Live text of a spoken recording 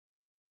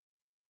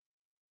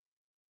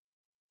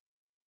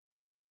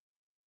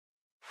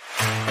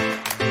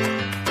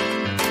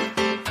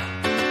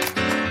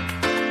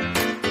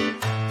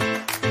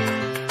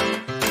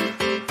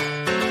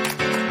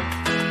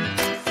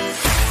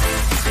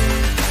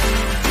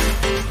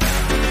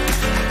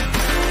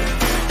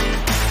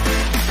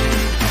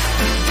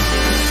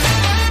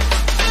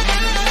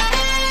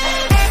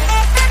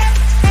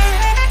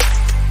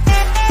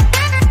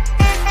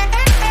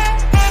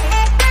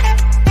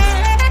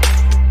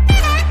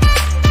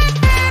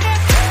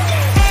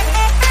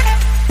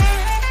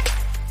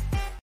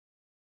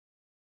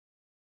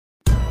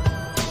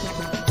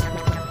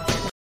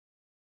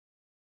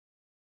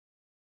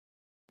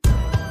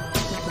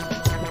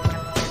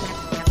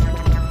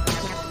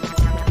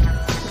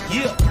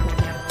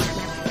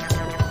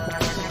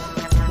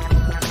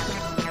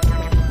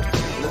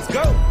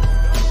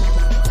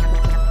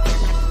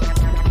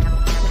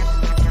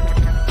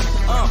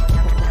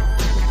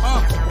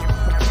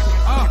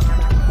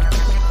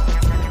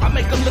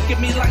at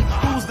me like,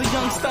 who's the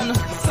young stunner?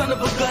 Son of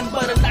a gun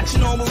butter, not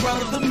your normal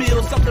run of the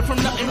mill. Something from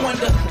nothing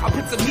wonder. I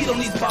put some heat on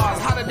these bars,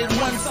 hotter than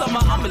one summer.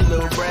 I'm a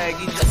little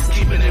braggy, just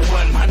keeping it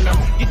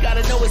 100. You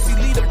gotta know it's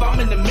elite if I'm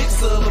in the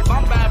mix of. If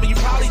I'm vibing, you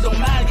probably don't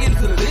mind getting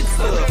to the lit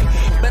stuff.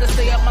 Better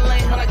stay out my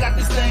lane when I got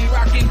this thing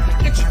rocking.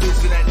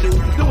 Introducing that dude,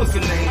 doing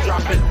some name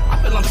dropping.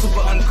 I feel I'm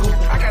super uncool,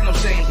 I got no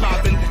shame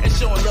popping. And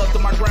showing love to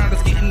my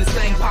grinders, getting this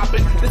thing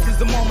popping. This is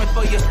the moment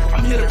for you,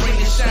 I'm here to bring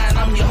you shine.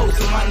 I'm your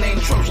host and my name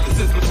Trosh, this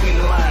is Between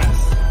the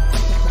Lines.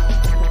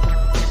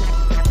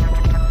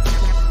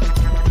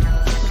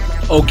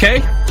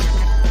 Okay.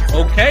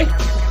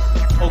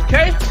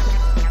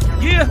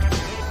 Yeah.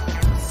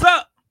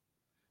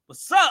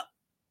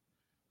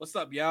 What's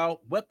up,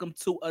 y'all? Welcome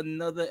to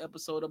another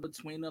episode of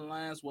Between the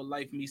Lines, where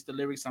life meets the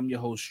lyrics. I'm your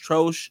host,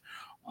 Trosh.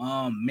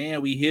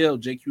 Man, we here,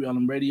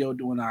 JQLM Radio,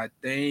 doing our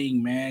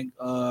thing, man.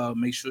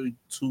 Make sure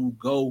to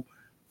go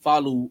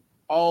follow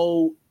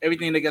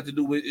everything they got to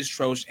do with is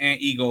Trosh and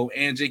Ego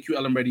and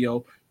JQLM Radio. You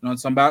know what I'm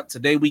talking about?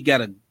 Today we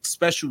got a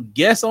special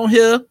guest on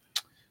here.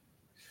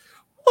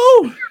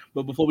 Woo!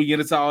 But before we get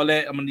into all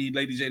that, I'm gonna need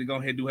Lady J to go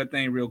ahead and do her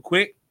thing real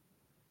quick.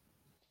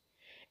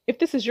 If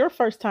this is your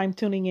first time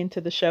tuning into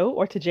the show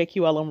or to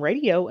JQLM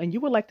Radio and you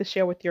would like to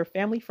share with your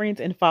family, friends,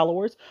 and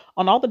followers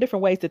on all the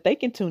different ways that they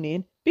can tune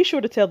in, be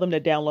sure to tell them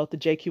to download the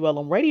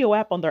JQLM Radio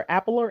app on their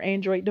Apple or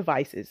Android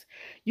devices.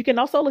 You can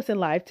also listen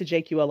live to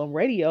JQLM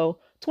Radio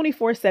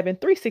 24/7,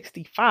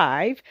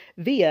 365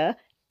 via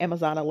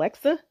Amazon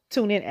Alexa,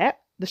 TuneIn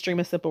app, the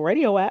Stream Simple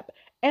Radio app,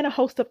 and a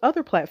host of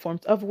other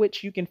platforms of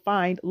which you can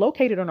find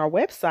located on our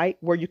website,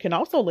 where you can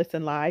also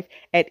listen live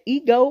at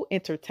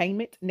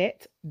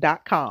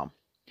egoentertainmentnet.com.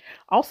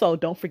 Also,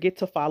 don't forget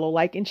to follow,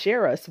 like, and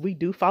share us. We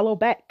do follow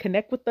back.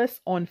 Connect with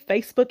us on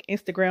Facebook,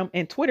 Instagram,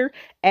 and Twitter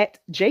at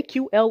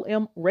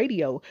JQLM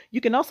Radio. You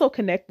can also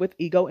connect with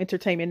Ego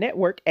Entertainment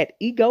Network at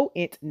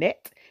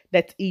EgoEntNet.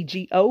 That's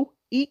EgoEntNet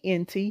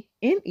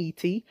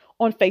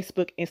on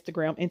Facebook,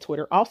 Instagram, and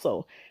Twitter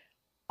also.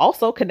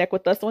 Also, connect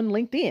with us on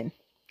LinkedIn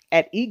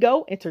at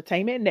Ego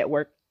Entertainment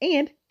Network.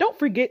 And don't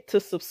forget to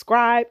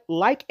subscribe,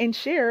 like, and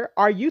share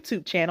our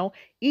YouTube channel,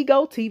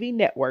 Ego TV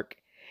Network,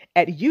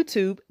 at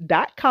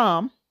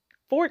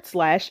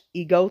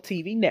youtube.com/Ego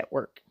TV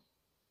Network.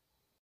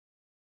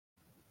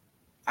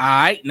 All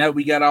right, now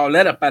we got all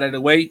that up out of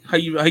the way. How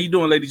you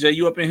doing, Lady J?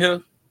 You up in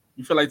here?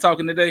 You feel like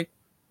talking today?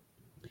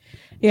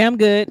 Yeah, I'm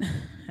good.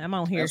 I'm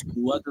on here. That's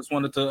cool. I just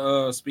wanted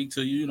to speak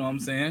to you, you know what I'm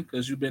saying?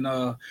 Because you've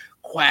been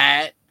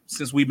quiet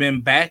since we've been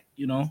back.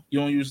 You know,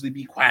 you don't usually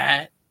be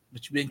quiet,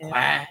 but you've been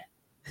quiet.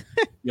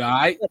 You all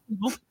right?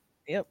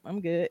 Yep, I'm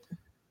good.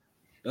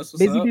 That's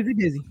what's up.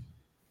 Busy.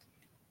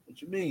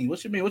 What you mean?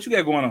 What you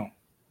got going on?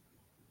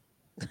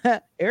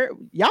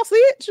 Y'all see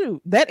it? Shoot.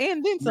 That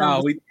and then some.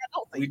 No,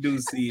 we do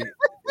see it.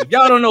 If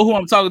y'all don't know who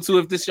I'm talking to,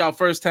 if this is y'all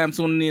first time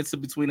tuning in to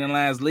Between the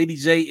Lines, Lady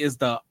J is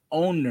the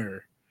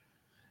owner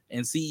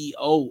and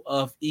CEO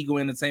of Ego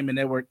Entertainment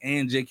Network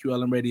and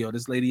JQLM Radio.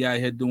 This lady out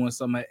here doing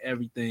some of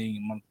everything.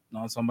 You know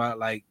what I'm talking about?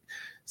 Like,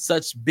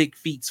 such big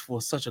feats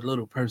for such a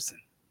little person.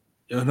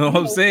 You know what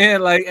I'm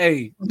saying? Like,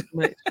 hey.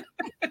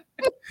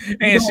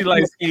 And she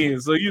light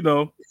skinned, so you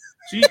know.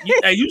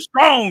 Hey, you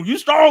strong. You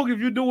strong if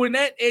you're doing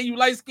that, and you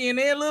light skinned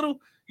and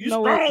little. You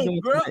strong,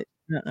 girl.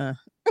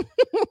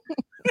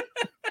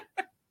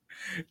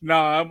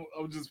 I'm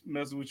just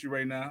messing with you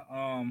right now.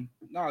 I'm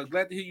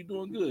glad to hear you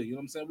doing good. You know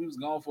what I'm saying? We was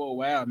gone for a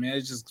while, man.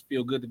 It just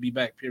feel good to be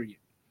back. Period.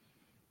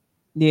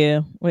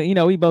 Yeah, well, you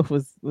know, we both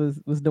was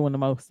doing the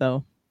most,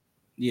 so.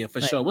 Yeah, for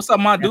sure. What's up,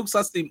 my Dukes?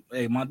 I see.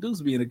 Hey, my Dukes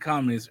be in the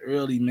comments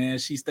early, man.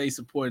 She stays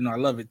supporting. I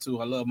love it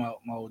too. I love my OG.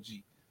 You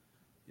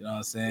know what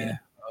I'm saying? Yeah.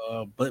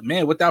 But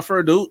man, without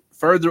further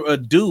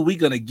ado, we're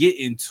gonna get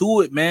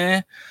into it,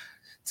 man.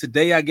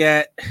 Today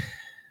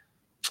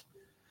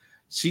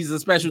she's a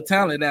special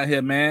talent out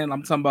here, man.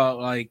 I'm talking about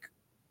like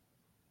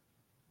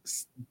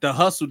the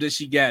hustle that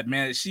she got,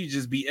 man. She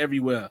just be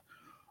everywhere.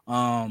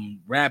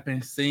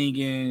 Rapping,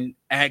 singing,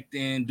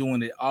 acting,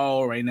 doing it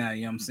all right now.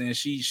 You know what I'm saying?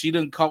 She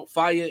done caught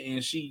fire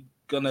and she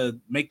gonna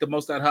make the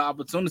most out of her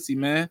opportunity,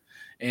 man.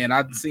 And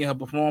I've seen her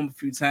perform a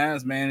few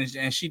times, man,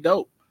 and she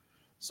dope.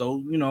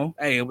 So, you know,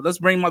 hey, let's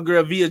bring my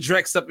girl Via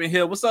Drexxx up in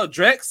here. What's up,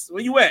 Drexxx?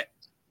 Where you at?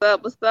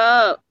 What's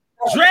up?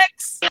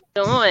 Drexxx! How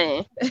you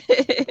doing?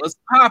 What's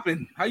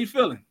popping? How you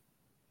feeling?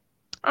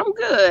 I'm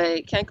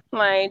good. Can't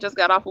complain. Just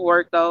got off of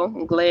work, though.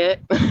 I'm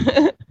glad.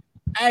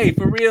 Hey,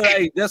 for real,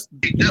 hey,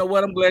 you know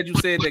what? I'm glad you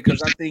said that,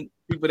 because I think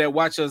people that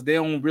watch us, they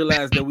don't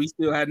realize that we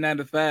still have 9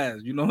 to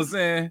 5s. You know what I'm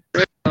saying?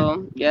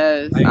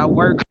 Yes, like, I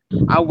work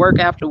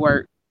after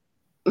work.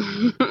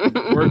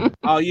 Work.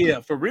 Oh yeah,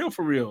 for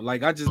real.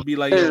 Like, I just be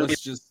like, yo,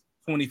 it's just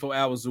 24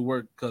 hours of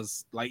work,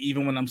 because like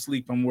even when I'm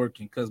asleep, I'm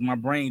working, because my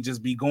brain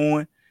just be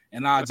going,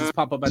 and I just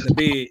pop up at the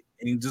bed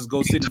and just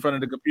go sit in front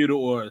of the computer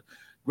or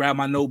grab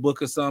my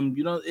notebook or something.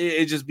 You know,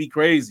 it just be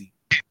crazy.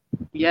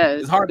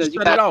 Yes, it's hard to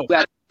shut it off. You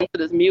got to attend to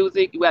this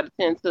music. You got to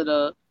attend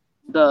to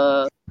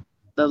the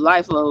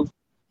life of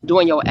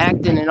doing your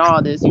acting and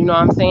all this. You know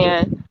what I'm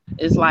saying?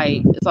 It's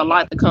like it's a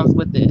lot that comes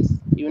with this.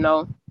 You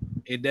know.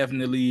 It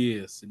definitely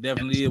is. It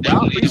definitely is.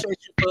 Well, I appreciate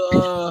you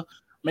for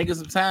making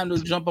some time to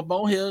jump up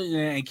on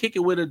here and kick it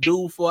with a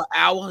dude for an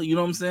hour. You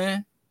know what I'm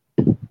saying?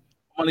 I'm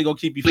only gonna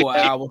keep you for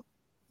an hour.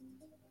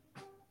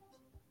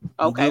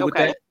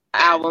 Okay.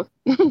 Hour.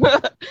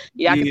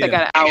 Yeah, I can take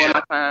out an hour of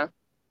my time.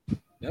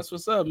 That's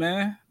what's up,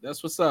 man.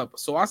 That's what's up.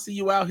 So I see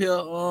you out here.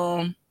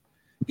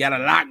 Got a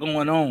lot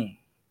going on.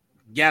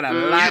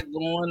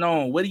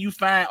 Where do you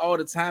find all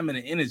the time and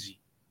the energy?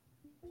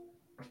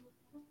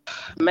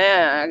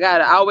 Man,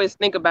 I always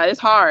think about it. It's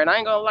hard. I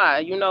ain't gonna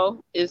lie,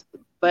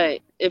 but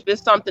if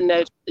it's something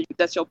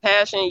that's your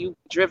passion, you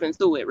driven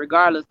to it,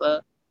 regardless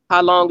of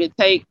how long it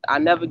takes. I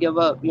never give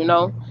up,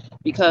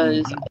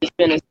 because it's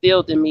been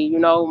instilled in me.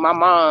 My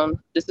mom,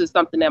 this is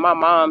something that my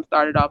mom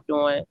started off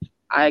doing.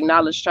 I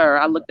acknowledged her.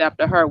 I looked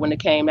after her when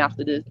it came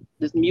after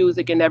this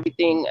music and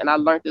everything, and I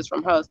learned this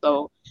from her.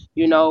 So,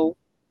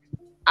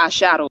 I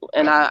shadowed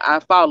and I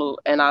followed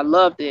and I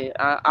loved it.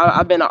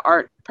 I've been an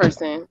art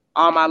person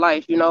all my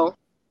life,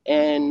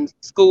 in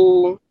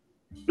school,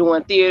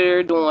 doing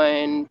theater,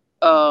 doing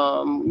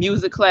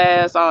music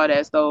class, all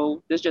that.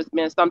 So it's just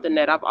been something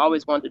that I've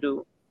always wanted to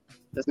do.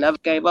 Just never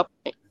gave up.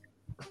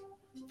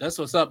 That's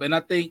what's up. And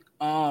I think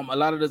a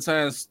lot of the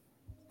times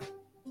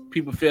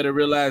people fail to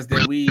realize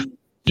that we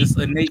just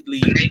innately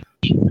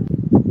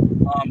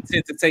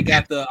tend to take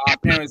after our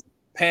parents'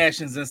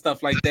 passions and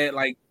stuff like that.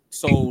 Like,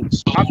 so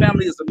my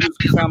family is a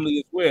musical family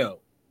as well.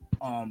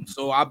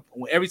 So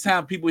every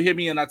time people hear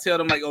me and I tell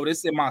them like, "Oh, this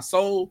is in my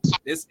soul,"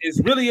 this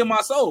is really in my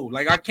soul.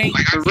 Like I can't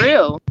for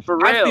real.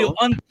 I feel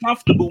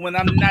uncomfortable when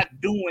I'm not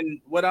doing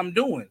what I'm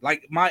doing.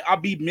 Like I'll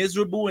be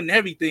miserable and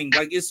everything.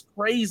 Like it's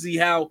crazy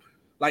how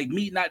like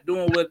me not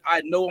doing what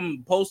I know I'm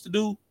supposed to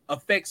do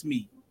affects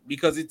me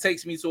because it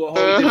takes me to a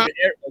whole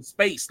different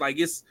space. Like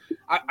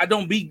I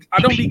don't be good.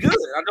 I don't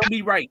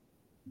be right.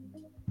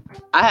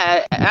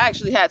 I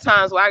actually had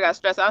times where I got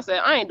stressed. I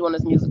said, I ain't doing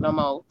this music no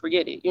more.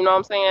 Forget it. You know what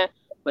I'm saying?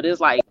 But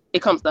it's like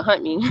it comes to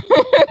hunt me.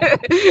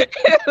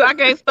 I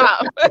can't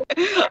stop.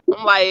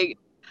 I'm like,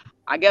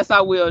 I guess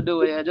I will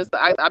do it.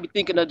 I be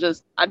thinking of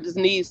I just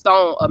need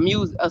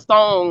a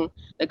song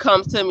that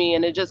comes to me,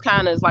 and it just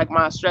kind of is like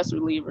my stress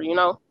reliever,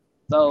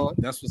 So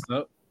that's what's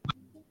up.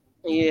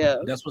 Yeah,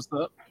 that's what's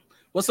up.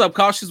 What's up,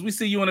 Cautious? We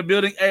see you in the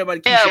building.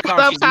 Everybody keep your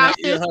Cautious.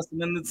 Ear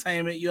Hustle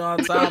Entertainment. You know what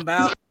I'm talking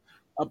about?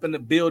 Up in the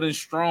building,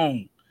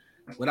 strong.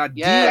 What I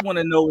did want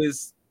to know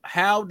is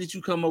how did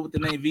you come up with the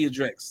name Via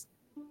Drexxx?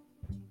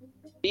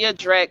 Via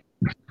Drexxx.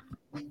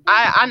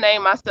 I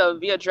named myself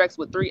Via Drexxx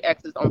with 3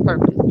 X's on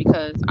purpose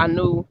because I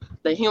knew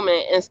the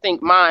human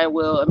instinct mind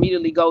will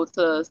immediately go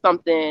to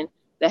something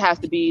that has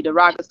to be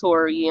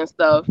derogatory and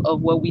stuff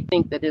of what we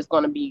think that it's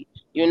going to be.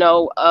 Via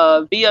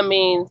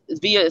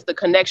is the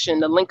connection,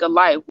 the link of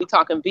life. We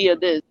talking via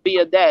this,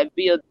 via that,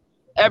 via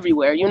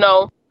everywhere,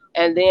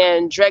 And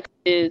then Drexxx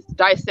is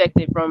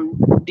dissected from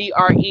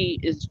DRE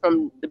is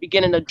from the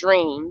beginning of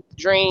dreams,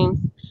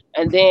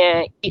 and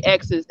then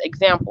EX is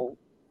example,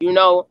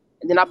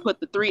 and then I put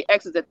the 3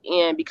 X's at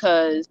the end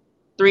because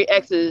 3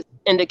 X's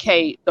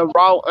indicate the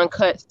raw,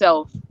 uncut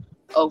self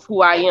of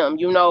who I am,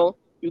 you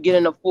get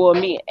in the full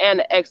me, and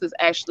the X is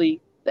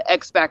actually the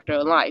X factor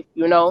in life,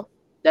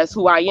 that's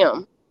who I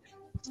am.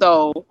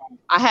 So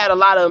I had a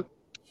lot of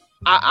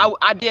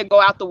I did go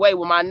out the way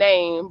with my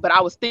name, but I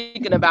was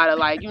thinking about it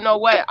like, you know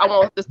what? I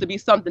want this to be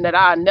something that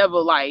I never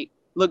like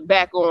look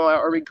back on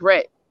or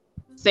regret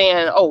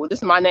saying, oh, this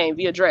is my name,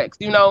 Via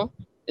Drexxx,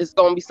 It's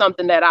going to be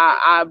something that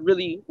I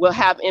really will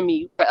have in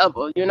me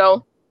forever, Yeah,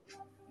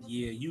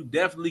 you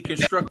definitely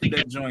constructed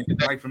that joint.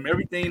 Like from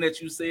everything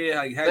that you said,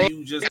 like how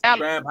you just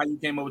described how you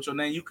came up with your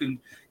name, you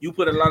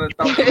put a lot of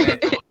thought in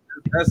that.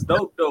 That's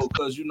dope though,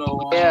 because a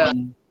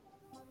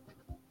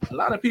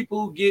lot of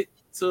people get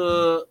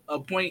to a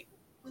point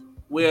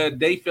where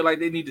they feel like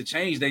they need to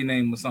change their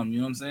name or something. You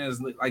know what I'm saying? It's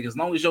like as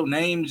long as your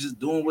name is just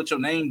doing what your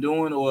name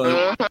doing or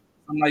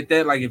something like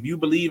that. Like if you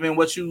believe in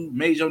what you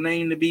made your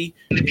name to be,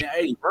 then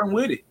hey, run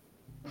with it.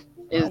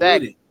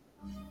 Exactly.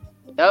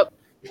 Yep.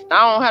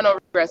 I don't have no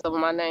regrets over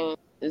my name.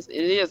 It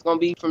is gonna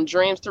be from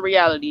dreams to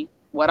reality.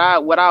 What I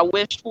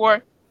wished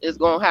for is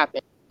gonna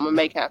happen. I'm gonna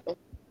make happen.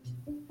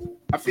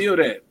 I feel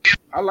that.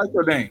 I like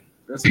your name.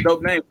 That's a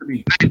dope name for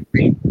me.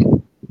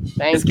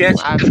 Thank you.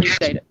 I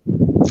appreciate it.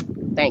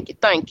 Thank you.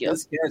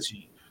 That's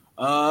catchy.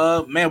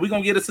 Man, we're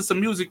gonna get into some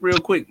music real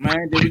quick,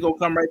 man. Then we're gonna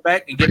come right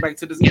back and get back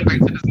to this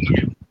interview.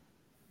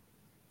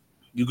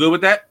 You good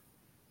with that?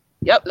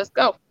 Yep, let's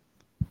go. All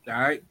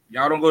right.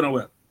 Y'all don't go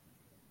nowhere.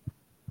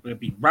 We'll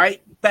be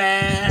right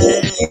back.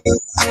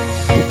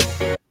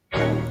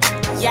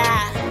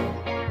 Yeah.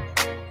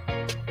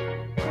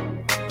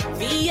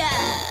 Via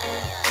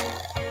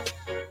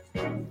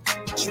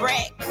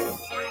Drexxx.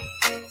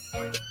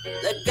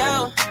 Let's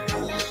go.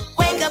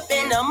 Wake up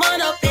in the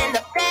morning, up in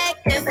the back,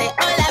 and say, all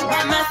I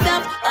got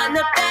myself on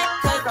the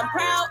back, cause I'm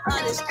proud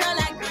of this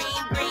color,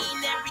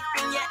 green,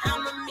 everything, yeah,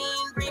 I'm a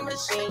mean green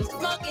machine.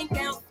 Smoking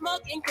count,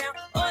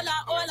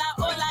 hola.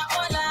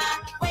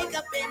 Wake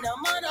up in the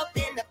morning, up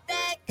in the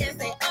back, and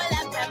say, all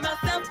I got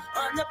myself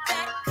on the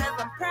back, cause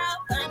I'm proud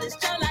of this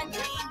color,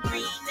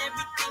 green,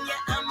 everything,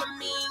 yeah,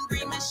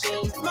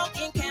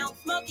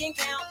 smoking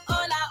count.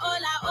 Hola,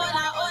 hola,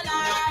 hola,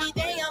 hola. Every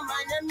day I'm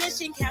on a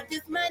mission, count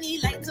this money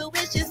like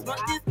tuition. Smoke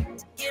this,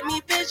 give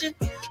me vision.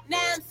 Now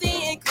I'm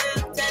seeing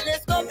clear.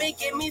 Telescope and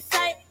give me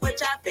sight.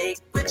 Which I fake,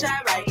 which I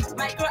write.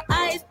 Micro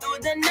eyes through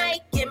the night,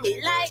 give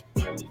me light.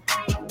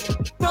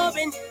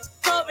 Probing,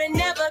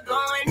 never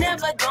going,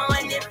 never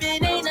going. If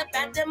it ain't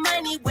about the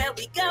money, where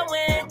we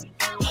going?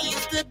 He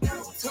used to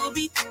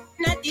be,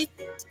 not this,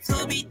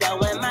 to be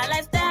doing my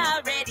lifestyle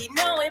already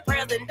knowing.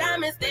 Pearls and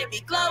diamonds, they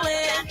be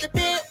glowing. The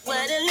bit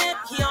with a lip,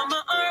 he on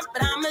my arm,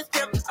 but I'm a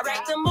script. I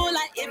rack the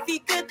moolah, if he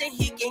good, then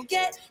he can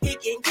get.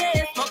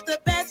 Smoke the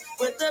best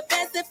with the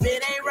best, if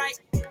it ain't right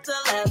to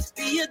left.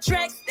 Via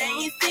Drexxx, they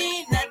ain't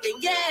seen nothing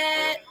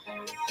yet.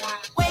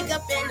 Wake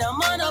up in the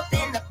morning, up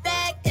in the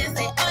back, and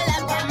say, oh,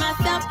 I pat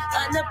myself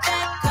on the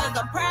back, cause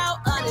I'm proud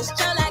of this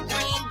show like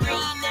green,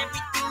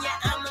 everything, yeah,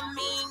 I'm a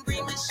mean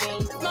green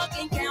machine.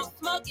 Smoking count,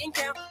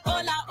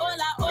 hola,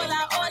 hola,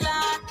 hola,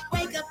 hola.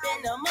 Wake up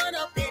in the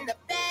morning, up in the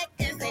back,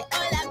 and say, oh,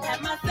 I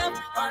pat myself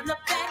on the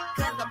back,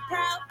 cause I'm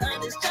proud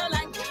of this show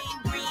like green,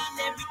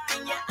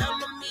 everything, yeah,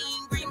 I'm a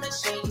mean green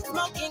machine.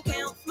 Smoking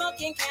count,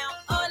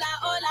 hola,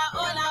 hola,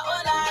 hola,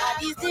 hola.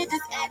 These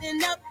digits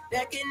adding up,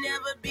 that can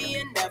never be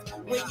enough.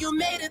 When you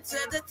made it to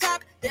the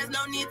top, there's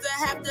no need to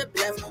have to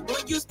bluff.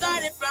 When you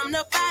started from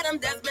the bottom,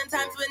 there's been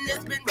times when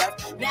it's been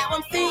rough. Now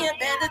I'm seeing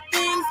better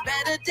things,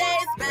 better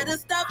days, better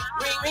stuff.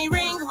 Ring,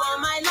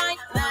 on my line.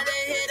 Another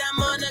hit,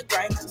 I'm on the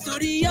grind.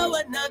 Studio,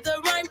 another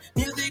rhyme.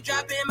 Music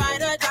dropping by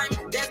the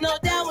time. There's no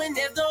doubt when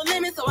there's no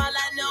limit, so all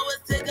I know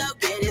is to go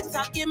get it.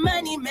 Talking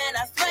money, man,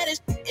 I swear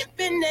this shit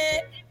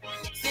infinite.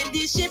 Send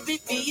this shit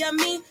via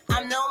me.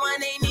 I'm the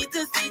one they need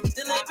to see.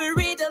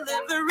 Delivery,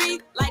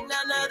 like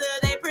none other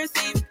they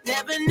perceive.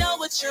 Never know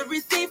what you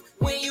receive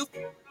when you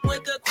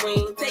with the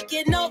queen.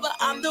 Taking over,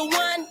 I'm the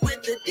one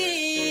with the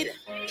deed.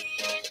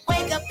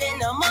 Wake up in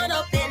the morning,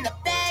 up in the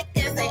back,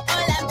 and say, oh,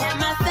 I pat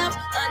myself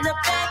on the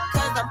back,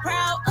 cause I'm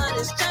proud of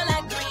this show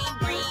like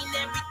green,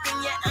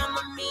 everything, yeah, I'm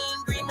a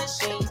mean green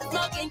machine.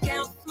 Smoking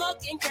count,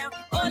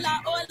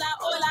 hola, hola,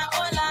 hola,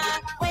 hola.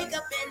 Wake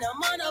up in the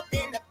morning, up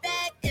in the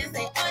back, and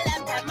say, oh, I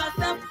pat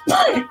myself on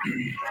the back,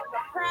 cause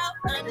I'm proud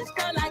of this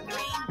show like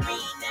green,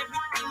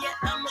 everything,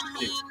 yeah, I'm a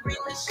mean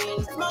green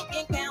machine.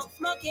 Smoking count,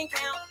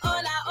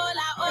 hola,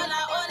 hola, hola,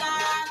 hola.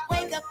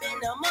 Wake up in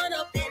the morning,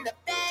 up in the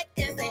back,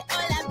 and say, oh,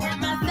 I pat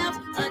myself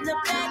on the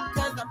back,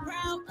 cause I'm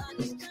proud of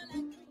this show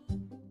like green.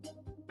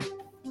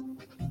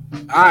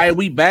 All right,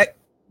 we back.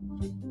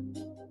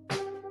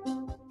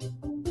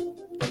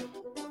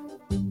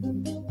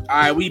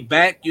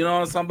 You know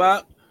what I'm talking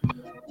about?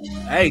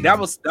 Hey, that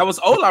was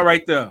Ola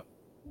right there.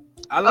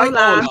 I like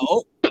Ola.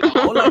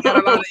 Ola got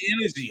a lot of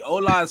energy.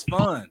 Ola is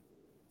fun.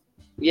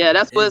 Yeah,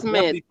 that's what it's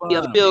meant.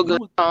 Yeah, feel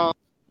good song.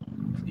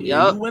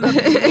 Yeah, you went in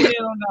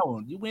on that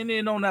one. You went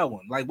in on that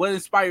one. Like, what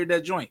inspired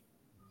that joint?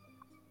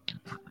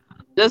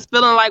 Just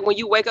feeling like when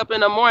you wake up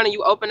in the morning,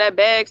 you open that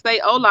bag, say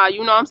Ola. You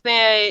know what I'm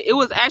saying? It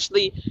was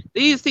actually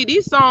these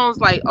songs,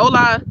 like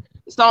Ola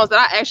songs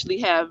that I actually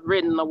have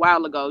written a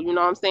while ago. You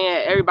know what I'm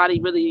saying? Everybody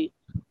really,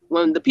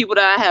 when the people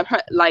that I have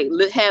had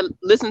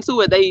listened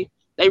to it, they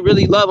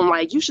really love them.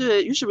 Like, you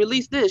should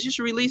release this, you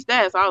should release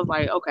that. So I was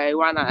like, okay,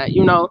 why not?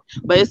 You know,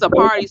 but it's a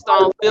party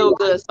song, feel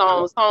good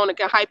song that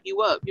can hype you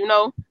up, you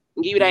know,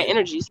 and give you that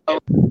energy. So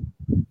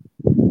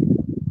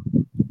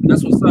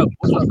that's what's up.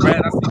 What's up,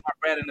 Brad? I see my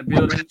Brad in the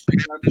building.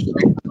 Check out this show.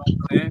 You know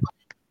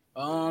what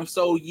I'm saying?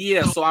 So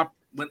yeah,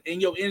 when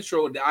in your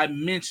intro that I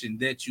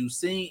mentioned that you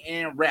sing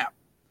and rap.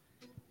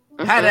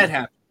 How that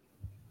happen?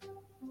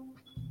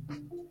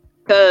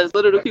 Because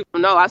little do people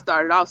know, I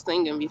started off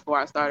singing before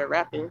I started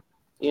rapping.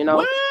 You know,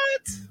 what?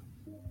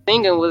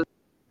 Singing was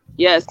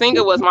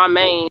my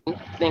main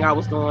thing I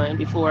was doing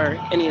before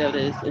any of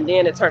this, and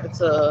then it turned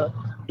into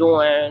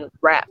doing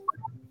rap.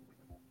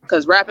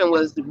 Because rapping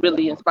was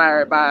really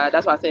inspired by.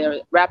 That's why I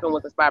say rapping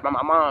was inspired by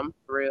my mom.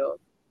 For real,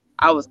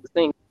 I was the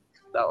singer,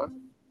 so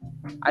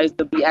I used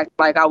to be acting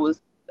like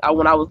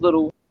when I was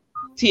little.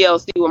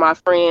 TLC with my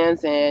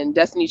friends and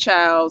Destiny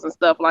Childs and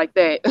stuff like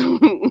that.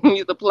 We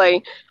used to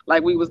play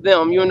like we was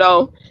them, you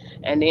know.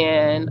 And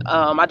then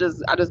I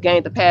just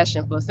gained the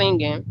passion for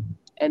singing.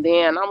 And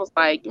then I was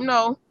like, you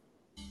know,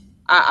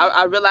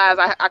 I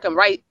realized I can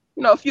write,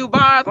 you know, a few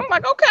bars. I'm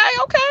like, okay,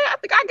 I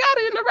think I got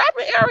it in the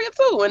rapping area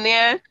too. And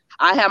then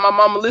I had my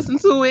mama listen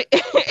to it,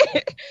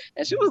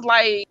 and she was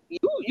like, you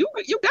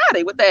got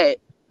it with that.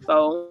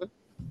 So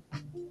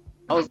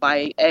I was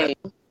like, hey,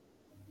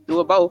 do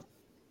it both.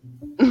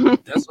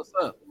 That's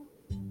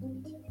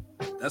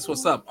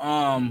what's up.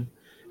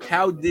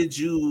 How did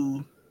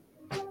you,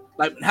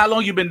 like, how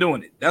long you been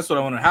doing it? That's what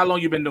I want to know. How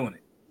long you been doing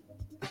it?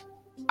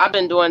 I've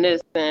been doing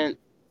this since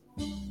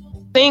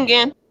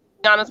singing, to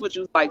be honest with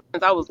you, like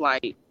since I was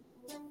like,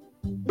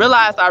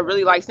 realized I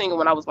really like singing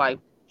when I was like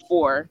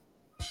 4.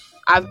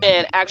 I've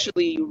been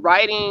actually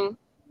writing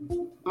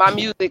my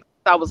music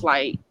since I was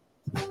like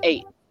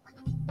 8.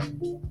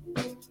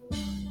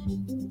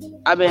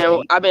 I've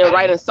been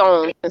writing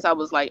songs since I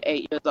was like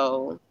 8 years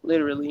old,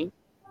 literally.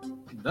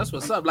 That's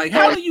what's up. Like,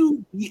 how do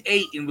you be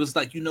 8 and was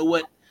like, you know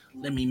what?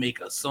 let me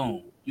make a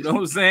song. You know what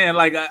I'm saying?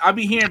 Like I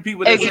be hearing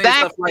people that say stuff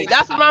Exactly. like,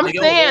 That's what I'm like,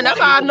 saying. That's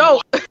how I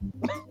know. Like,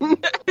 I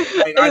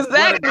swear to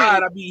Exactly.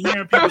 God, I be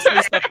hearing people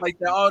say stuff like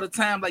that all the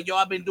time. Like, yo,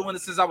 I've been doing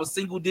it since I was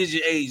single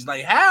digit age.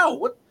 Like, how?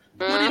 What?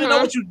 You don't even know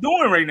what you're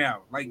doing right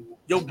now. Like,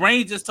 your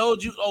brain just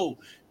told you, oh,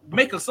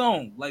 make a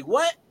song. Like,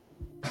 what?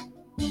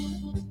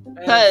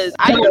 Because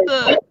I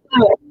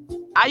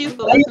used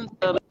to listen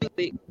to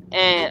music,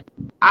 and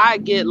I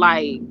get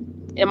like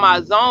in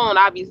my zone.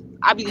 I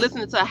be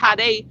listening to how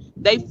they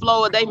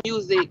flow of their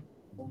music,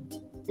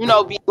 you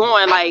know, be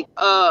going like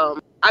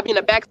I be in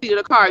the backseat of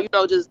the car, you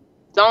know, just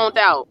zoned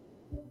out.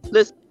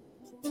 Listen,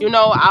 you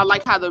know, I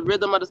like how the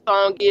rhythm of the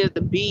song is,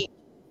 the beat,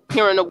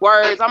 hearing the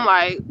words. I'm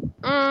like,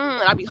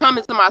 I be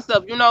humming to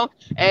myself, you know,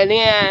 and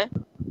then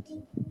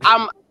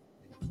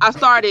I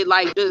started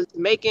like just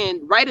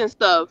writing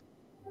stuff,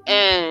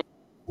 and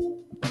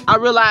I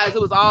realized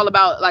it was all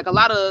about like a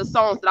lot of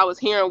songs that I was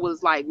hearing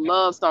was like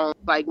love songs,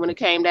 like when it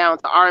came down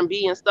to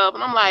R&B and stuff.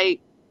 And I'm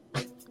like,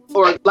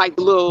 or like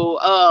the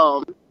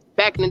little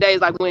back in the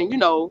days, like when, you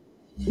know,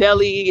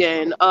 Nelly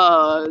and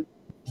The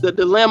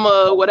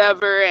Dilemma,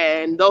 whatever,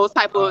 and those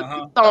type of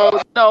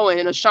songs, you know,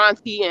 and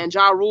Ashanti and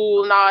Ja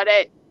Rule and all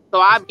that. So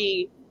I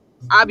be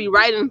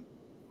writing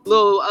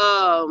little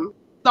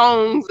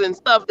songs and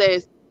stuff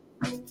that's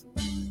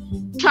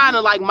trying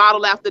to like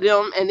model after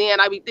them, and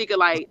then I be thinking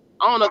like,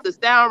 I don't know if this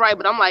sound right,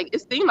 but I'm like,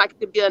 it seemed like it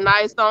could be a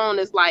nice song.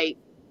 It's like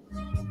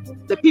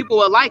the people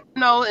would like,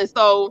 you know, and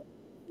so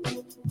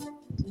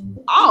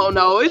I don't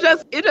know. It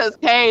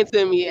just came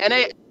to me,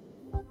 and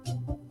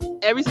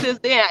ever since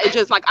then, it's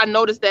just like I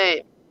noticed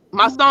that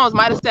my songs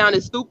might have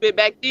sounded stupid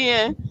back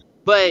then,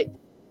 but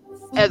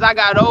as I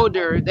got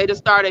older, they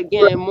just started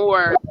getting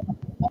more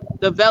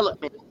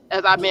development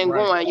as I've been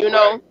going, you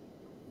know.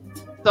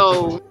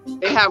 So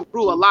they have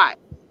grew a lot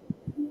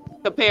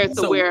compared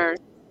to where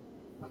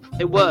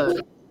it was.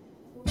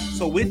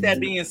 So with that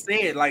being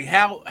said, like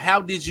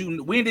when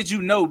did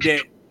you know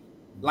that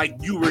like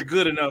you were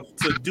good enough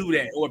to do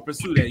that or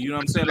pursue that? You know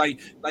what I'm saying? Like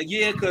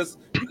yeah, because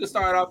you could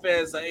start off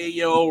as an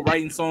 8-year-old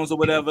writing songs or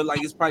whatever,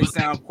 like it's probably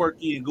sound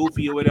quirky and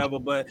goofy or whatever,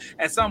 but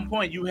at some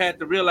point you had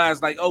to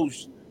realize like, oh,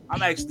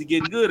 I'm actually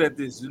getting good at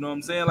this. You know what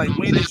I'm saying? Like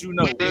when did you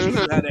know? When did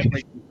you have that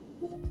breakthrough?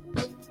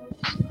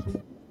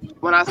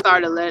 When I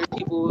started letting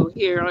people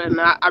hear,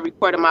 and I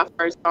recorded my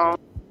first song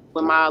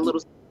with my little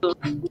sister,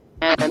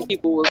 and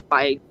people was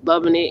like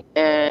loving it,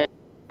 and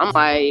I'm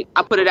like,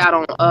 I put it out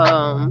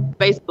on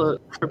Facebook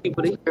for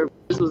people to hear.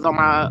 This was on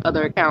my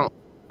other account.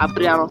 I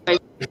put it out on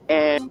Facebook,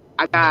 and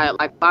I got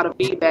like a lot of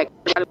feedback.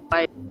 I was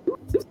like,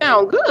 you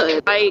sound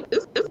good. Like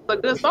this is a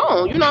good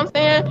song. You know what I'm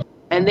saying?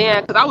 And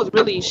then, cause I was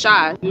really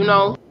shy, you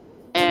know,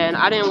 and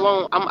I didn't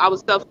want. I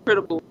was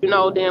self-critical, you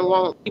know. Didn't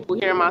want people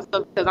hearing my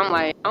stuff because I'm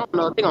like, I don't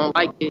know if they're gonna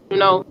like it, you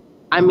know.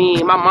 I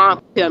mean, my mom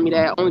could tell me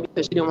that only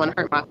because she didn't want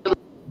to hurt my feelings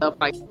and stuff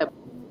like that.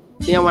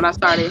 Then when I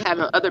started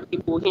having other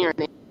people hearing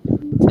it,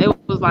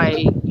 it was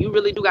like, you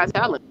really do got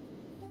talent.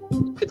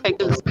 You could take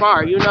this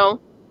far, you know?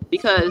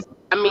 Because,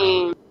 I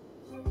mean,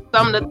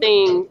 some of the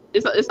things,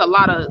 it's a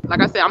lot of,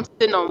 like I said, I'm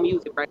sitting on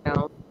music right now,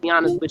 to be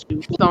honest with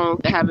you, songs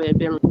that haven't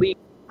been released.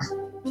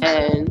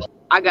 And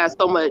I got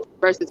so much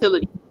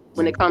versatility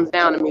when it comes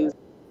down to music,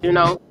 you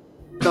know?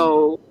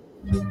 So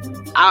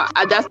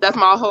I that's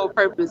my whole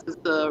purpose, is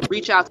to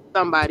reach out to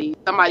somebody.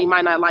 Somebody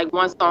might not like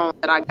one song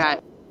that I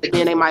got, but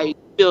then they might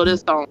feel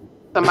this song.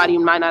 Somebody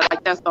might not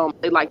like that song,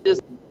 but they like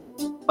this.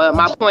 But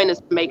my point is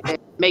to make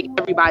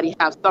everybody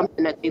have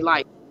something that they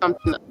like,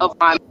 something of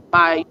my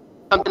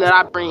something that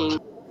I bring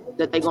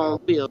that they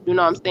gonna feel. You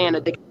know what I'm saying?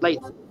 That they can relate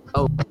to.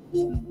 So.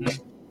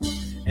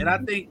 And I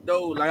think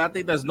though, like I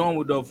think that's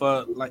normal though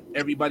for like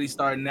everybody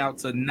starting out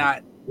to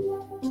not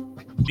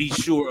be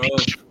sure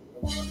of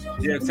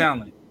their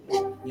talent. You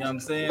know what I'm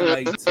saying?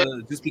 Like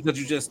just because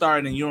you just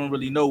started and you don't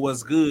really know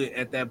what's good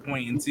at that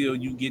point until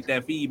you get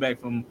that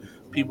feedback from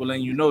people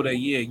and you know that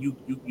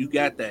you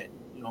got that.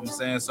 You know what I'm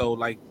saying? So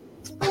like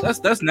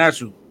that's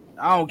natural.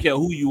 I don't care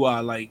who you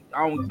are. Like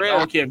I don't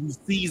care if you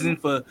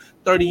seasoned for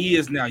 30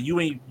 years now. You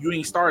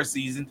ain't start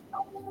seasoned.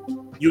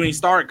 You ain't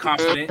start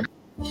confident.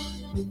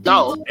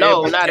 No,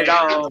 not at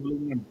all.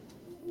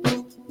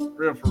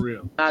 For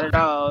real. Not at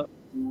all.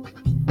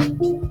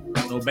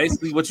 So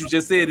basically, what you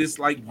just said is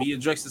like Via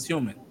Drexxx is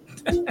human.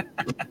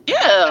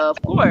 Yeah,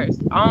 of course.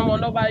 I don't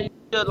want nobody to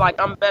feel like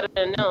I'm better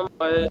than them,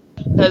 because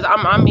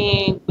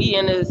we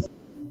in this.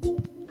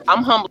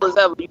 I'm humble as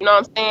ever. You know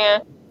what I'm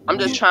saying? I'm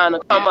just trying to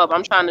come up.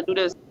 I'm trying to do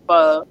this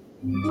for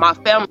my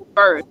family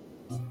first,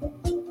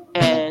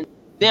 and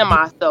then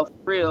myself, for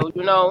real.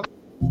 You know,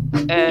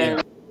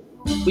 and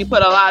we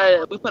put a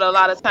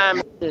lot of time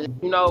into this.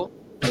 You know,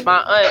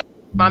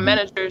 my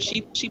manager,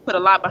 she put a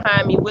lot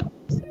behind me with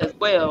this as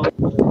well.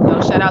 You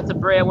know, shout out to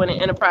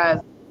Breadwinning Enterprise.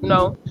 You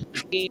know,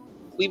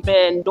 we've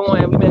been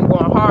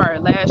going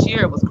hard. Last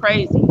year it was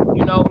crazy.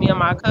 You know, me and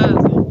my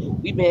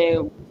cousin, we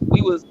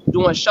was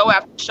doing show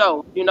after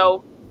show. You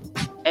know,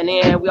 and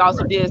then we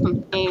also did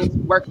some things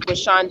working with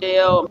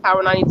Shondell and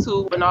Power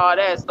 92 and all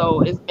that.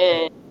 So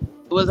it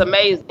was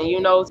amazing.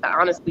 You know, to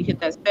honestly hit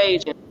that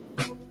stage and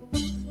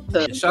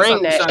to Shouts bring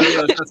out that. to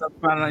Chanel, shouts out to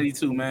Final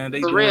 92, man.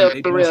 They For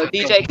doing real. some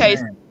DJ stuff, K,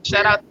 man.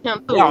 shout out to him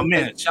too. Oh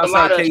man, shouts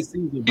out to K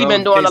Caesar, bro. He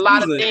been doing K a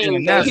lot of Caesar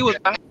things, and he was,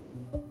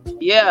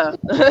 yeah,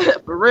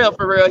 for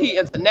real. He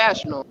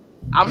international.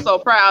 I'm so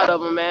proud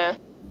of him, man.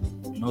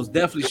 Most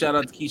definitely shout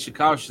out to Keisha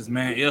Cautious,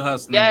 man. Ear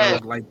hustling, Yes.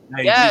 bro. Like,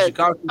 hey, Yes.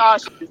 Keisha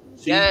Cautious,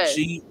 Yes.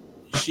 she,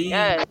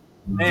 Yes.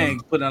 man,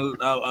 putting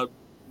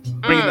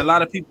bringing a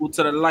lot of people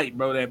to the light,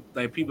 bro.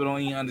 That people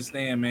don't even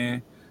understand,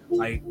 man.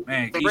 Like,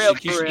 man, Keisha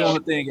doing her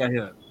thing out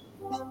here.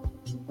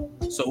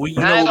 So you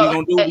know what we're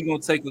gonna do? We're gonna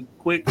take a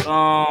quick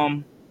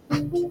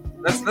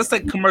let's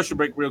take a commercial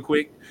break real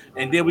quick,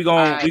 and then we're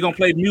gonna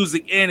play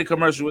music and a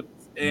commercial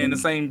in the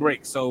same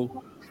break.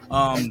 So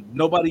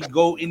nobody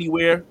go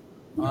anywhere.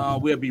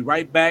 We'll be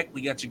right back.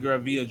 We got your girl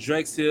Via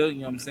Drexxx here. You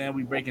know what I'm saying?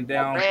 We breaking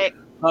down her path.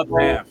 You know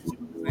what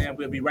I'm saying?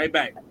 We'll be right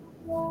back.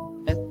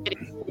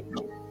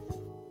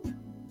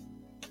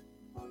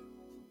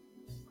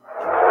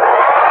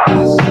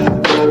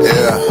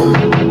 Yeah,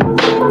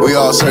 we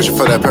all searching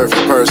for that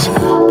perfect person,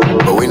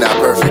 but we not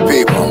perfect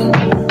people.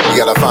 You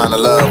gotta find the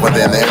love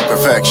within the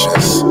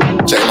imperfections.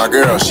 Check my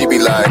girl, she be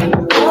like,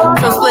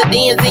 from split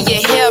ends in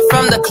your hair,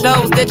 from the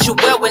clothes that you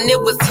wear when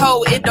it was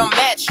told it don't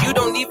match. You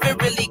don't even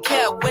really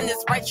care. When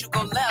it's right, you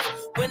go left.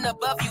 When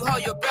above you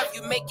hold your breath,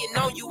 you make it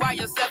known you are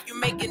yourself. You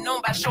make it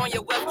known by showing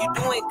your wealth. You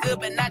doing good,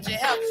 but not your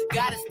health.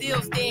 Gotta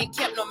still staying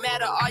kept no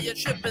matter all your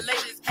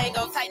tribulations. Hang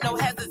on tight, no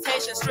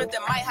hesitation. Strength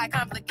that might hide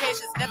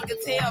complications. Never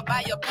could tell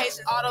by your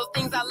patience. All those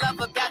things I love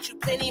about you,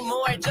 plenty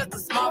more. Just a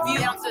small view.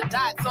 Down to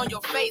dots on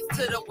your face,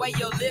 to the way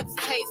your lips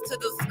taste, to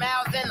the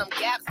smiles and them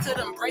gaps, to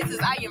them braces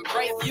I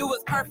embrace. You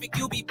was perfect,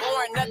 you be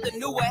born. Nothing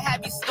new would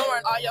have you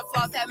snoring. All your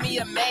flaws have me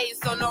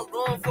amazed, so no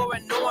room for a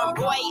norm.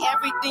 Boy,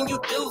 everything you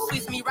do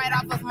sweeps me right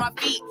off of my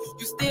feet.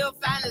 You still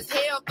fine as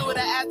hell through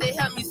the eyes they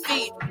help me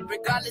see.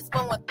 Regardless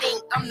of one thing,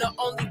 I'm the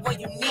only one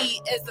you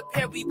need. As a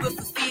pair we will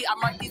succeed. I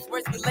mark these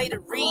words we later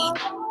read.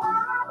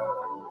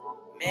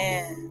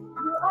 Man,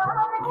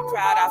 I'm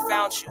proud I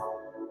found you.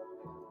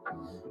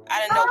 I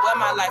didn't know where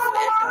my life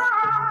would end up,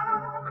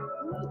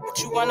 but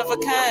you one of a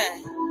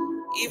kind.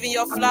 Even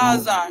your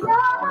flaws are, and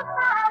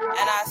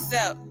I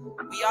accept.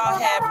 We all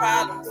had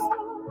problems,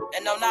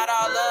 and no, not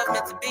all love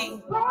meant to be.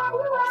 And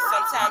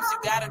sometimes you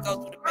gotta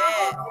go through the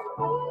bad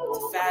to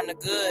find the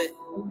good.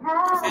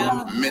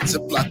 Feel me? meant to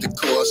plot the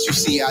course. You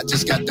see, I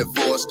just got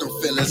divorced. Them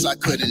feelings I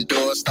could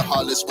endorse. The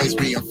hardest ways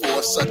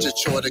reinforced. Such a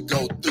chore to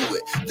go through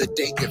it. The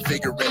dating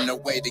figuring a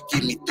way to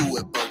get me through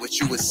it. But with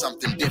you, it's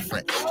something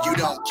different. You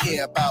don't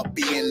care about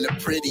being the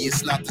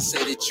prettiest. Not to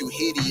say that you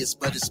hideous,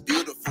 but it's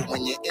beautiful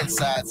when your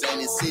insides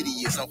ain't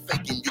insidious. I'm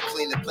faking you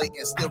clean the plate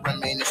and still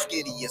remain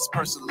insidious.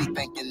 Personally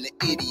thinking the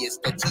idiots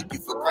that took you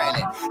for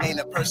granted ain't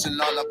a person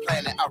on the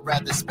planet I'd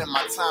rather spend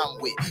my time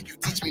with. You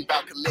teach me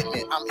about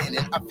commitment. I'm in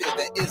it. I feel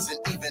there isn't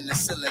even a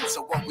ceiling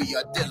to what we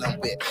are dealing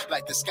with.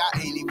 Like the sky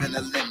ain't even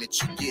a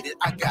limit. You get it,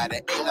 I got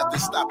it. Ain't nothing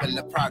stopping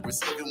the progress.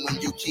 Even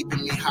when you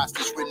keeping me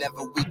hostage.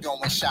 Whenever we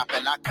going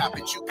shopping, I cop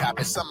it, you cop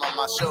it. Some of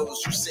my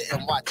shows you sit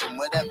and watch, and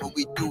whatever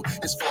we do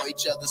is for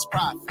each other's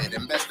profit.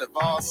 And best of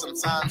all,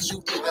 sometimes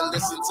you even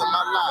listen to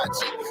my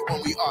logic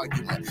when we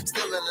arguing.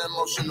 Still an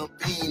emotional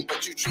being,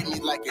 but you treat me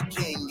like a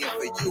king. And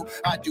for you,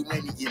 I do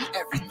any and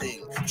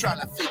everything. Trying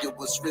to figure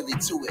what's really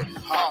to it.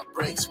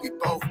 Heartbreaks, we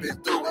both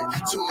been through it.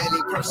 Too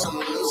many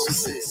personal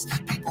nuisances.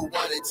 People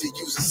wanted to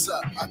use us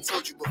up. I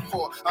told you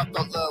before, I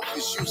thought love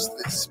was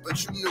useless.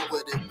 But you knew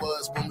what it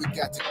was when we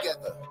got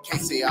together.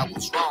 Can't say I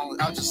was wrong,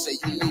 I'll just say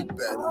you knew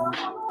better.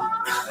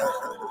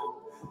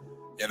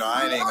 You know,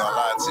 I ain't gonna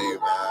lie to you,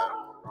 man.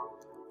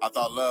 I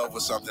thought love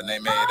was something they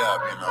made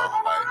up, you know,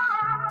 like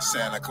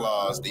Santa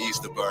Claus, the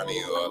Easter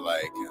Bunny, or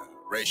like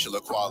racial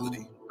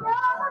equality.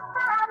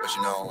 But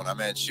you know, when I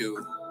met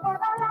you,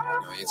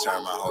 you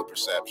turned my whole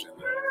perception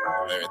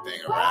of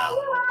everything around.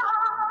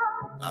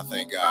 I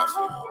thank God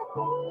for you,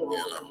 you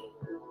know.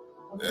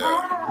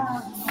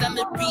 Yeah.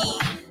 Summer bee,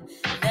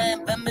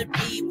 nothing but me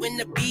bee. When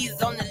the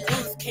bees on the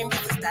loose, can't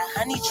resist the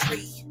honey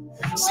tree.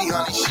 See,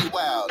 honey, she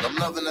wild. I'm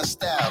loving her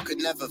style. Could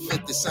never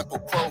fit the simple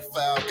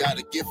profile. Got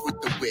a gift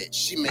with the witch.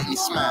 She make me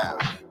smile.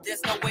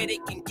 There's no way they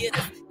can get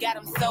us. Got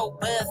them so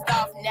buzzed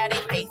off. Now they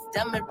face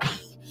dummery.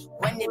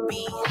 When it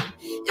be,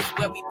 it's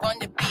where we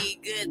want to be.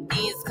 Good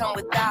things come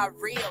without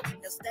real.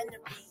 No standard.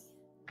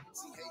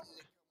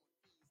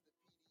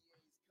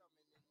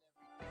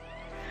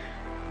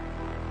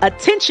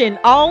 Attention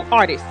all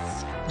artists.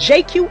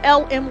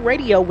 JQLM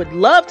Radio would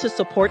love to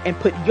support and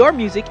put your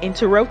music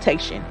into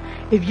rotation.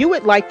 If you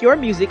would like your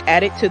music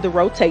added to the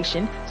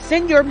rotation,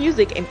 send your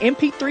music in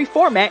MP3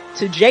 format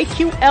to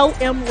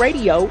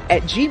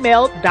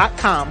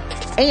jqlmradio@gmail.com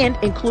and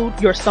include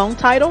your song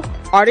title,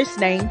 artist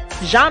name,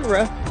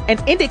 genre,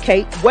 and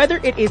indicate whether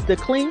it is the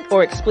clean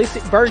or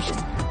explicit version.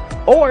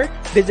 Or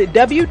visit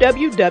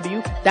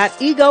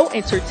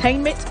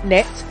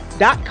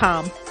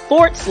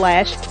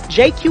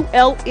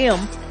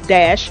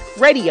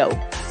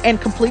www.egoentertainment.com/JQLM-radio and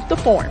complete the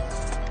form.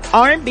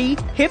 R&B,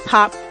 hip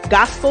hop,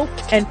 gospel,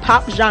 and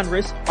pop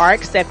genres are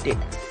accepted.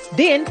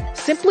 Then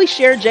simply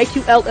share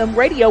JQLM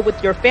Radio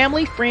with your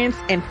family, friends,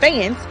 and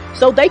fans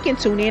so they can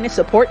tune in and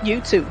support you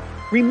too.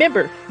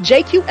 Remember,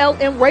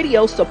 JQLM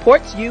Radio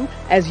supports you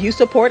as you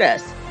support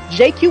us.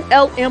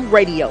 JQLM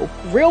Radio,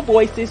 real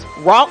voices,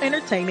 raw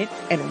entertainment,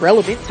 and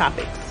relevant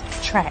topics.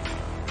 Track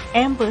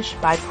Ambush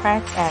by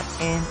Pratt's App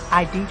and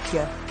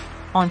Idithya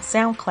on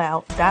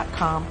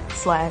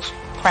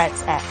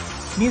SoundCloud.com/Pratt's App.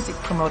 Music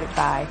promoted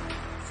by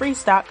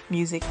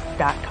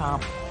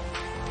FreestockMusic.com.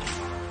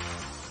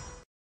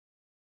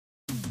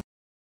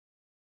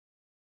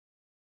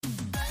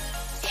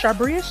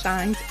 Shabria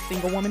Shine's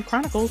Single Woman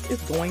Chronicles is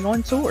going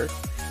on tour.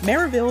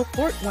 Maryville,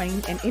 Fort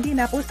Wayne, and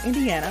Indianapolis,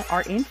 Indiana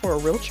are in for a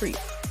real treat.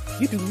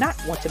 You do not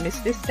want to miss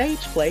this stage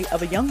play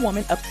of a young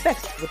woman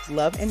obsessed with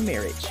love and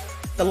marriage.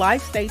 The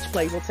live stage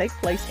play will take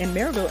place in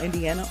Maryville,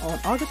 Indiana on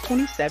August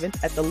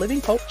 27th at the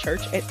Living Hope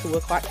Church at 2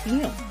 o'clock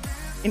p.m.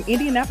 In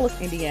Indianapolis,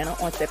 Indiana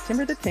on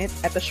September the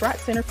 10th at the Schrott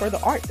Center for the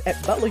Arts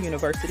at Butler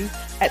University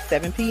at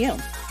 7 p.m.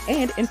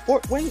 And in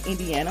Fort Wayne,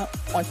 Indiana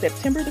on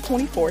September the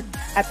 24th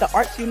at the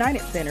Arts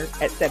United Center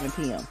at 7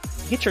 p.m.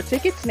 Get your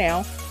tickets now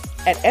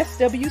at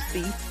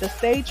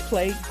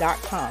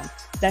swcthestageplay.com.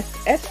 That's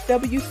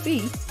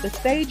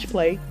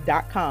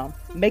swcthestageplay.com.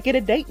 Make it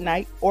a date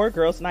night or a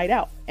girls' night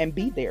out and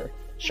be there.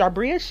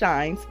 Shabria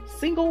Shine's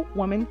Single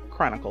Woman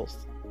Chronicles.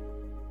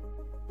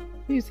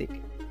 Music,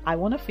 I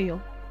Wanna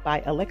Feel by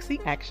Alexi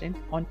Action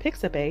on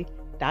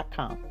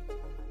Pixabay.com.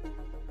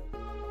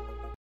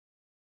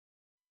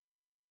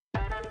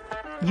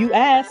 You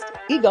asked,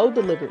 Ego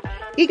delivered.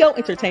 Ego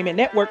Entertainment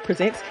Network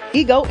presents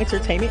Ego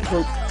Entertainment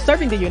Group,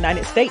 serving the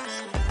United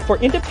States. For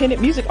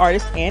independent music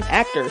artists and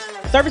actors,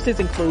 services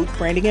include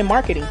branding and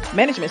marketing,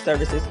 management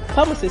services,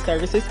 publicist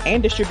services,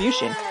 and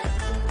distribution.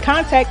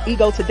 Contact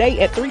Ego today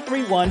at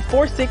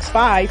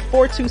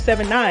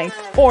 331-465-4279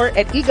 or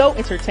at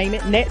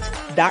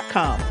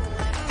egoentertainmentnet.com.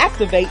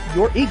 Activate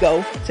your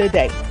ego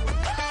today.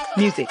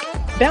 Music,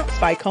 Bounce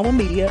by Coma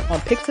Media on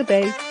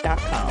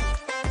Pixabay.com.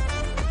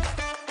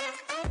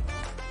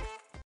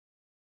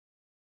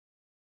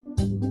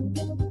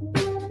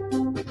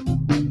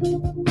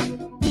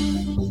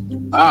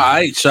 All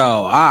right,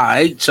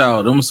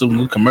 y'all. Them some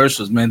new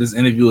commercials, man. This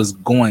interview is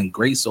going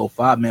great so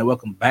far, man.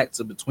 Welcome back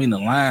to Between the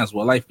Lines,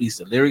 where life meets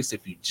the lyrics.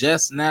 If you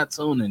just not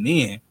tuning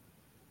in,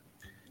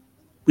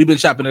 we've been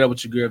chopping it up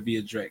with your girl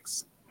Via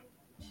Drexxx,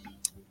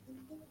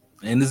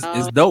 and it's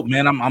dope,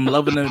 man. I'm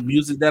loving the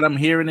music that I'm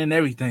hearing and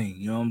everything.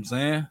 You know what I'm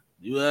saying?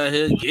 You out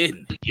here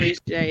getting it.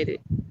 Appreciate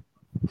it.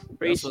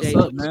 Appreciate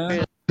what's up,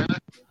 man.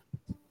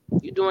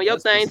 You doing your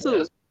thing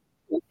too.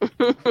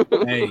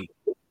 hey,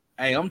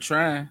 I'm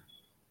trying.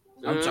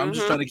 I'm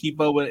just trying to keep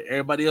up with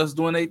everybody else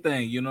doing their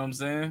thing. You know what I'm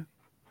saying?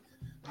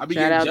 I be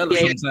getting jealous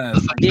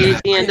sometimes.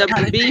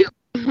 BHNWB.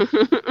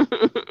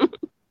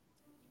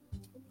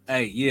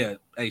 Hey, yeah.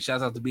 Hey,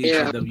 shouts out to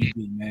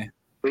BHNWB, man.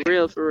 For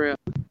real. For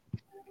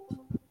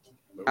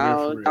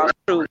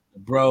real.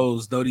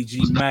 Bros, Dodie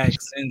G Max,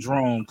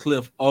 Syndrome,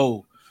 Cliff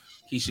O,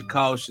 Keisha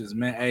Cautious,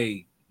 man.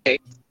 Hey.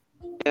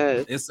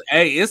 It's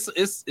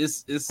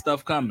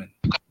stuff coming.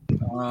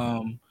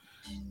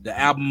 The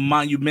album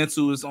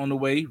Monumental is on the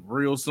way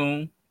real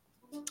soon.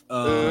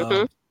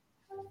 The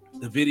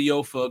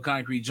video for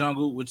Concrete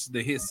Jungle, which is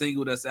the hit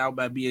single that's out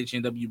by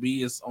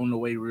BHNWB, is on the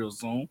way real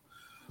soon.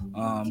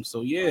 So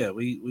yeah,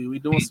 we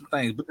doing some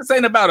things, but this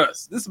ain't about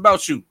us. This is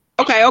about you.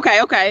 Okay.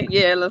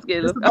 Yeah, let's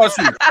get it. About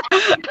you.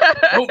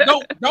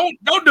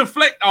 don't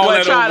deflect all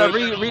that. Try to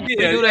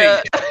redo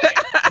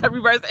that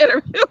reverse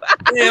interview.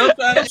 Yeah,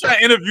 I'm trying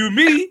to interview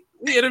me.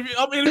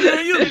 I'm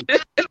interviewing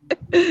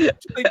you.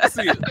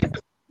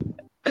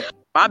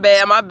 My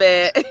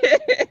bad.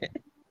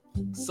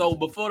 So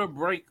before the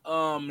break,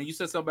 you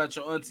said something about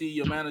your auntie,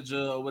 your manager,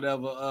 or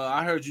whatever.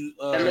 I heard you.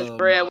 Miss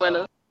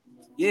Breadwinner.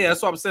 Yeah,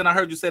 that's what I'm saying. I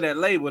heard you say that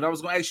label, and I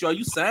was gonna ask you, are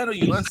you signed or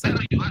you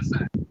unsigned?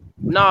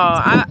 No,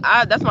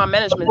 I that's my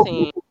management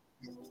team.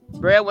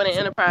 Breadwinner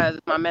Enterprise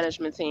is my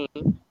management team.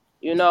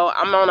 You know,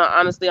 I'm on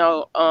a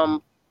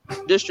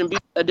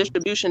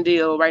distribution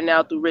deal right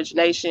now through Rich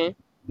Nation.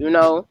 You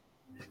know,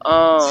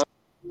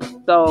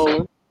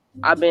 so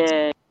I've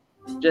been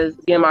just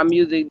getting my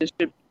music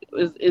distributed.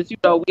 It's we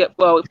get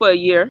for a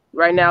year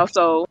right now,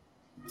 so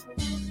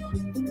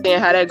seeing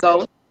how that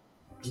goes.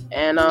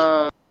 And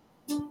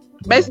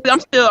basically, I'm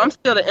still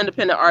an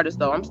independent artist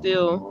though. I'm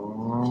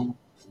still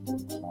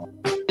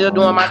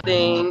doing my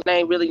thing.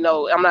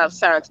 I'm not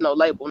signed to no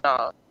label,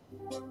 nah.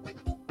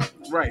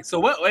 Right. So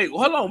wait,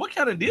 hold on. What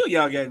kind of deal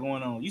y'all got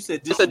going on? You said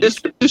it's a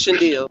distribution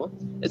deal.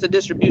 It's a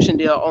distribution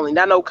deal only.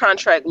 Not no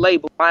contract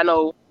label. I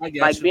know,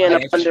 being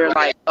up under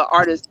like an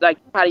artist, like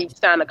how you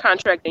sign a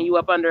contract and you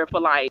up under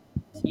for like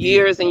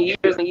years and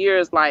years and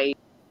years, like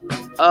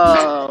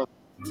what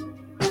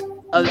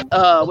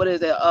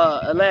is it?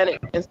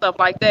 Atlantic and stuff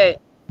like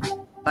that.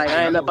 Like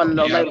I ain't up under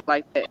no label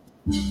like that.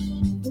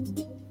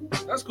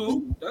 That's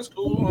cool.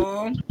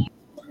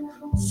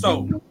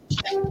 So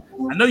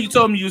I know you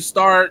told me you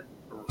start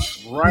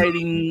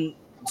writing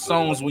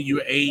songs when you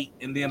were 8,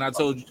 and then I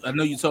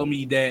know you told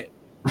me that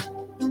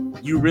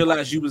you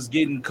realized you was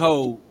getting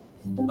cold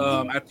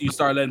after you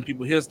start letting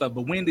people hear stuff.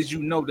 But when did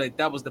you know that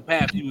that was the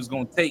path you was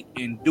gonna take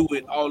and do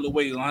it all the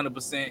way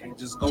 100% and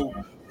just go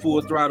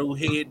full throttle,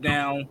 head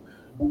down,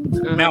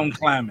 mountain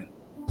climbing?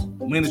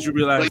 When did you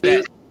realize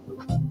that?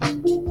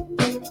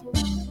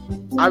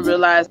 I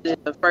realized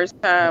it the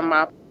first time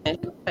my pen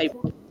hit the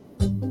paper.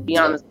 To be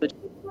honest with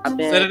you,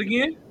 Say it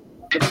again.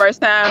 The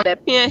first time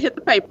that pen hit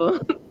the paper,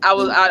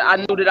 I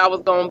knew that I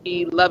was gonna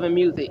be loving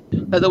music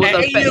because it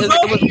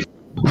was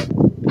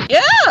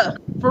yeah,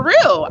 for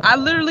real. I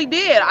literally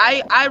did.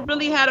 I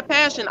really had a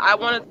passion. I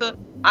wanted to.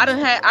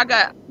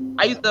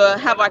 I used to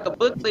have like a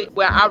booklet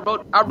where I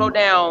wrote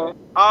down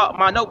all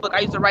my notebook.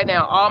 I used to write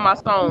down all my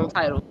song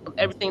titles,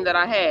 everything that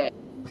I had.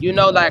 You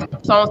know, like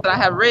songs that I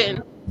have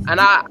written, and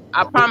I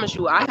promise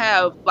you, I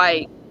had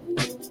like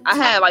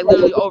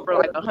literally over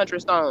like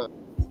 100 songs.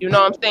 You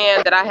know what I'm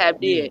saying, that I have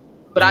did,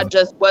 but I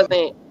just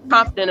wasn't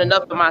confident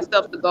enough in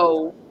myself to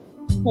go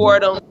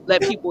record them,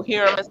 let people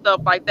hear them and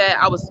stuff like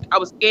that. I was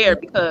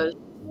scared because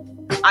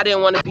I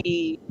didn't want to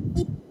be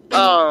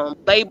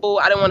labeled.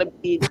 I didn't want to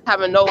be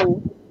having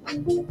no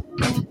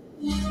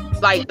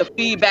like the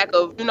feedback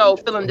of, you know,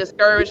 feeling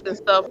discouraged and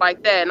stuff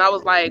like that. And I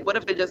was like, what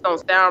if it just don't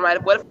sound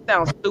right? What if it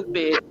sounds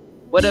stupid?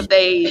 What if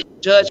they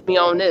judge me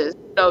on this?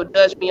 You know,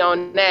 judge me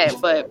on that?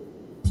 But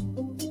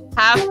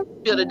how I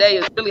feel today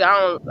is really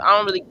I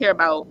don't really care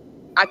about.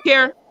 I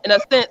care in a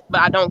sense,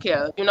 but I don't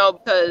care, you know,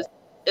 because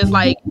it's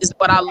like it's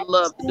what I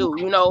love to do,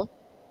 you know,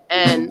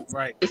 and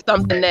it's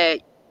something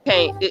that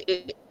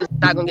it's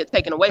not gonna get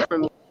taken away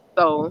from me.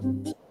 So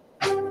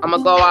I'm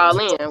gonna go all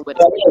in with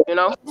it, you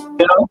know.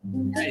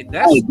 Hey,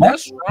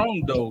 that's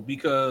strong though,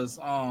 because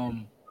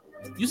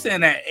you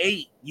saying at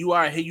 8 you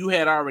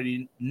had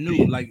already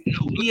knew, like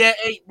me at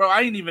 8, bro.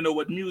 I didn't even know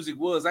what music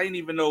was. I didn't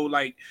even know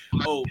like,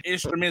 oh,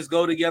 instruments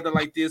go together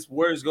like this,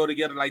 words go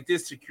together like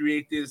this to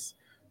create this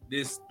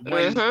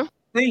one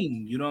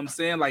thing. You know what I'm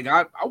saying? Like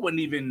I wasn't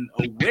even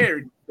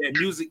aware that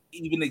music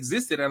even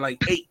existed at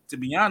like 8, to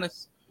be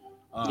honest.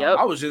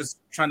 I was just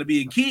trying to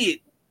be a kid.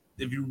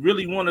 If you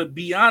really want to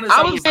be honest,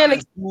 I was too.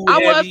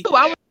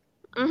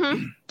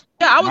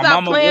 Yeah, I was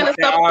out playing and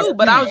stuff too,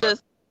 but I was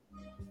just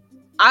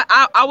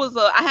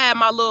I had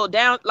my little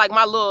down, like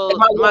my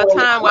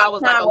time where I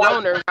was like a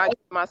loner. I get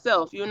to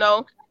myself, you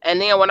know.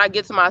 And then when I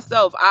get to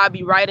myself, I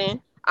be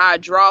writing, I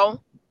draw,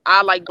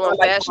 I like doing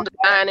fashion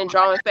design and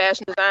drawing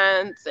fashion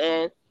designs.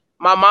 And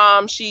my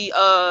mom, she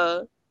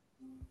was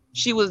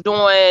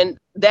doing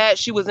that.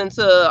 She was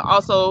into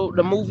also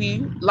the movie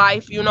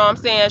life, you know what I'm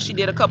saying? She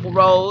did a couple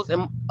roles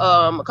and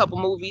a couple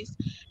movies,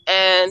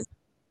 and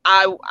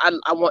I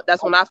want,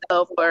 that's when I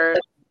fell for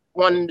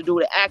wanting to do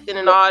the acting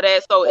and all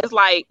that. So it's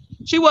like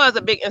she was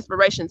a big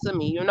inspiration to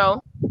me, you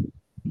know.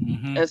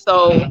 And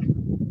so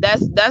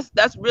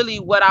that's really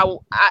what I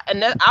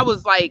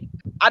was like,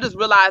 I just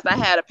realized I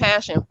had a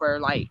passion for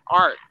like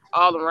art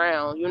all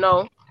around, you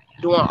know,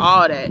 doing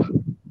all that.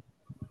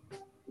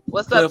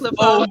 What's up,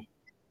 Cliffo?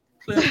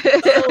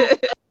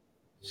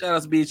 Shout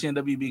out to BH and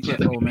WB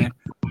Cliffo, man.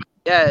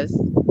 Yes.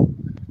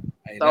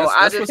 Hey, so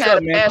I just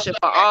had a passion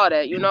for all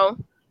that, you know.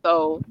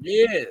 So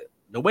yeah,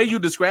 the way you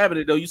describing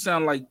it though, you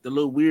sound like the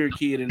little weird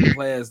kid in the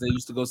class that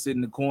used to go sit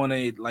in the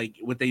corner like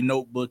with a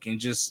notebook and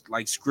just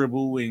like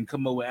scribble and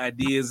come up with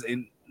ideas.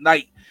 And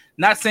like,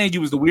 not saying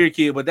you was the weird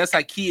kid, but that's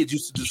how kids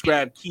used to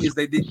describe kids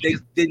they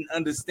didn't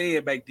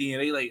understand back then.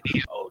 They like,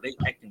 oh, they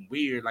acting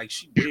weird, like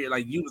she weird,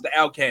 like you was the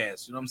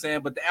outcast, you know what I'm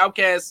saying? But the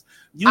outcast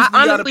usually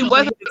honestly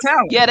wasn't the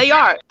talent. Yeah, they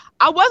are.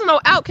 I wasn't no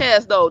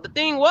outcast though. The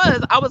thing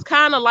was, I was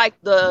kind of like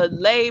the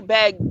laid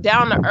back,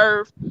 down to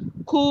earth,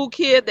 cool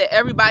kid that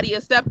everybody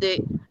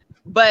accepted.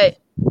 But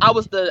I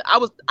ain't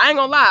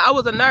gonna lie, I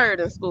was a nerd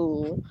in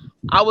school.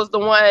 I was the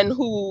one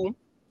who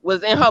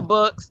was in her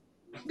books,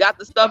 got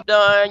the stuff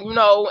done, you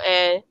know,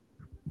 and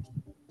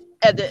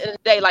at the end of the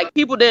day, like,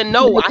 people didn't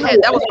know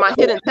that was my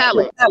hidden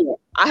talent.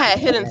 I had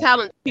hidden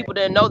talent. People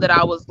didn't know that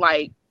I was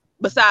like,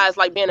 besides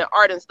like being an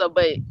art and stuff,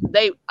 but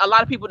a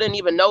lot of people didn't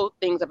even know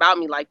things about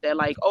me like that.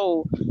 Like,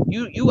 oh,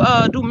 you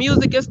do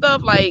music and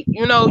stuff, like,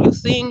 you know, you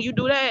sing, you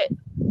do that,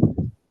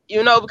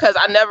 you know, because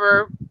I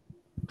never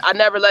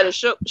let it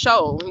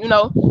show, you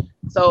know.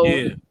 So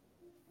yeah.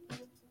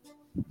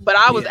 But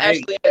I was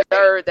actually a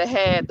nerd that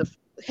had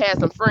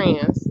some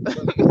friends.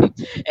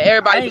 And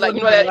everybody be like,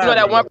 you know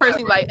that one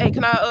person like, hey,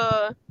 can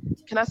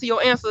I see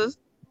your answers?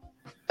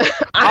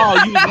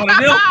 Oh, you was one of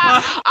them?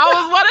 I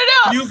was one of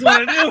them. You was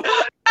one of them.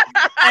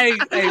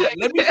 Hey,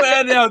 let me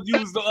find out you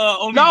was the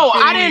only. No,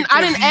 I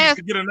didn't ask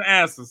to get them the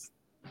answers.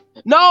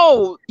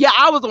 No, yeah,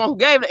 I was the one who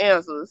gave the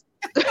answers.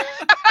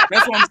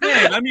 That's what I'm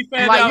saying. Let me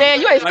find out. Like,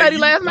 man, you ain't study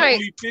last night.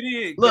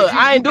 Look,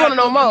 I ain't doing it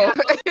no more.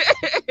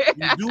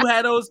 You do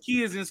have those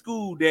kids in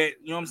school that,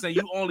 you know what I'm saying,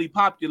 you only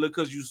popular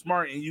because you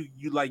smart and you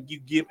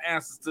give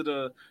answers to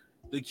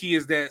the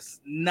kids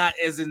that's not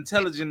as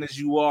intelligent as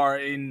you are,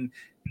 and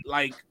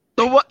like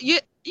so what?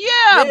 Yeah,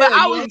 but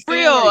I was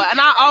real, like, and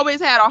I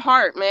always had a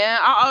heart, man.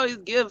 I always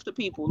give to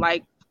people.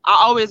 Like, I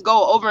always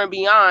go over and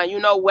beyond, you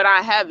know, when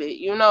I have it,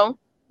 you know.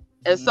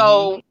 And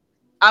so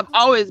I've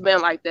always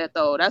been like that,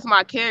 though. That's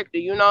my character,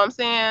 you know what I'm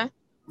saying?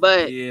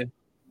 But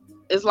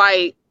it's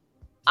like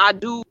I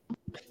do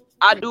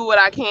what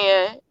I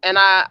can, and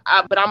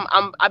but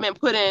I've been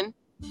putting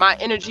my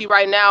energy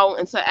right now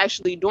into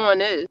actually doing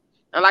this.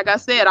 And like I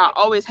said, I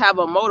always have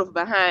a motive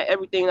behind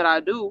everything that I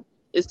do.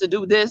 Is to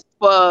do this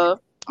for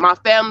my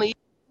family.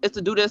 Is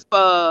to do this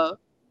for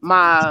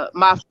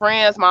my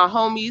friends, my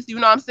homies. You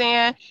know what I'm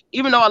saying?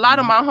 Even though a lot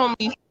of my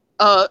homies,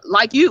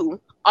 like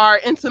you, are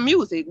into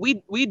music,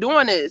 we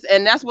doing this,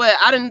 and that's what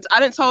I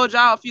didn't told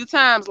y'all a few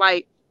times.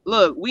 Like,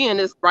 look, we in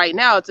this right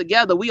now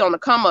together. We on the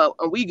come up,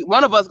 and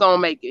one of us gonna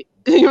make it.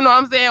 You know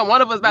what I'm saying?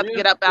 One of us about to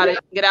get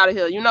out of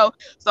here. You know,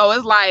 so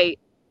it's like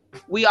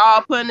we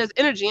all putting this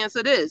energy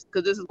into this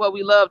because this is what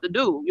we love to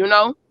do. You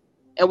know,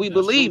 and we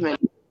believe in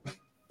it.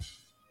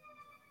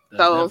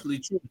 That's so definitely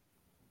true.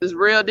 It's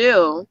real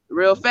deal,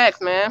 real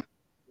facts, man.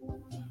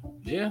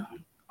 Yeah.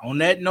 On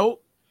that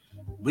note,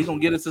 we gonna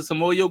get into some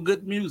more of your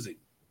good music.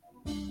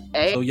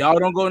 Hey. So y'all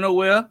don't go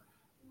nowhere.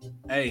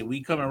 Hey,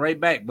 we coming right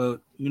back,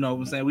 but you know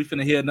what I'm saying? We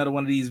finna hear another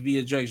one of these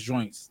Via Drexxx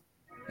joints.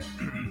 All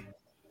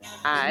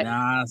right.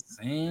 Nah,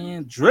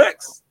 saying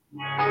Drexxx.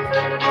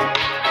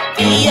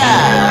 Via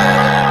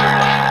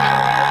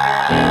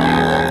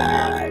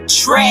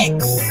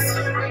Drexxx.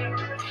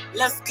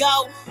 Let's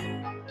go.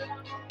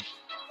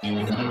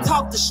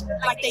 Talk the shit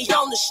like they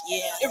own the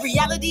shit. In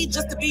reality,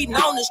 just to be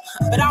known as.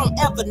 But I don't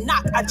ever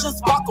knock, I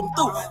just walk them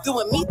through.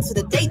 Doing me to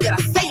the day that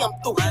I say I'm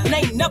through. And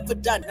ain't never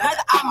done,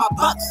 neither I my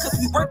bucks. Cause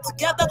we work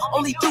together,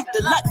 only do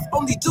deluxe.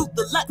 Only do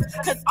deluxe,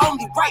 cause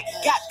only right.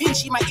 Got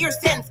Benji, my ear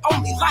stands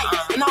only light.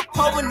 And I'm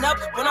pulling up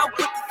when I'm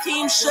with the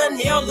team.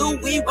 Chanel,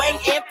 Louis, Wayne,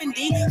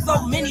 Anthony.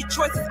 So many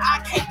choices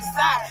I can't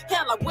decide.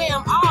 Hell, I wear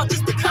them all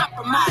just to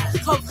compromise.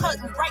 Close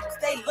hugging right, cause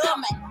they love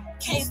me.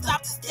 Can't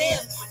stop the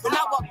stairs when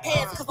I walk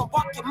past, cause I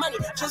walk your money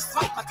just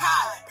like my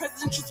car.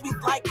 Presidential sweet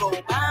like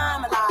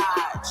Obama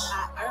Lodge.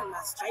 I earned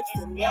my stripes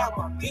and now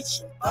I'm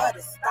reaching for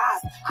the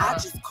stars. I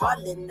just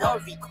calling no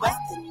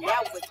requesting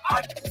now with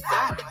art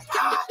design. My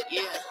God,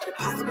 yeah. The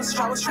possible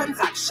straws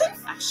transactions.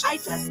 I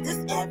does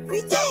this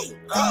every day.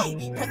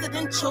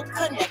 Presidential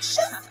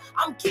connections.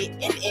 I'm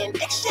getting in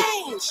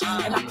exchange.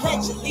 And I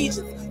pledge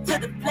allegiance to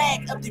the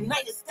flag of the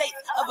United States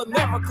of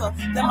America.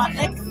 That my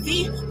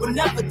legacy will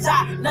never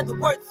die. In other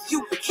words,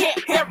 you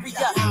can't bury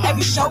ya.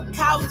 Every show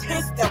causes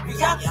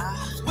hysteria.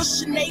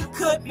 Wishing they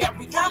could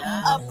marry ya.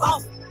 A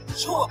boss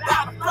sure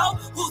about the flow.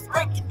 Who's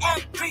breaking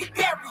every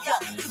barrier?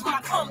 Cause when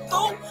I come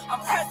through, I'm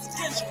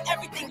presidential.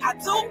 Everything I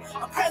do,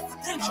 I'm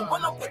presidential.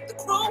 When I'm with the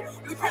crew,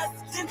 we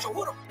presidential.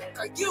 Who the fuck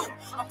are you?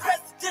 I'm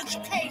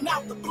presidential, came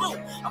out the blue.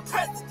 I'm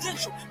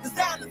presidential,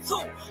 designer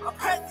too. I'm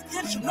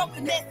presidential, no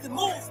finesse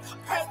moves.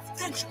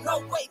 Presidential, no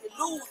way to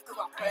lose. Cause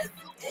I'm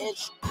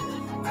presidential.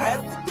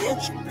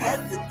 Presidential.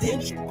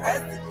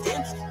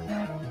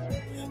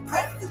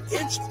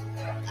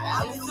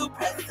 I was so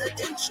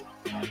presidential.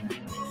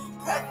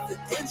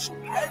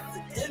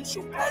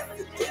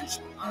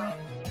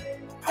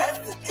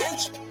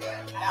 Presidential.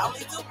 I only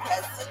do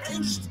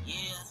presidential.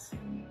 Yeah.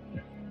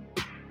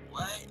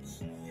 What?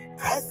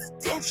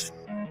 Presidential.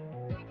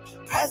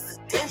 I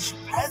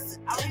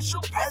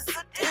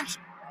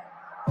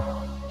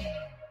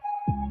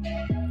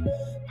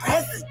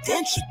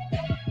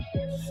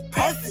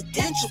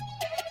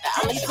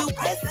only do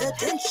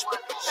presidential.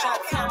 Shout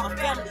out to my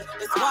family,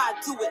 that's why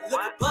I do it.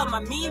 Live above my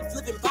means,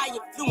 living by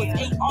influence.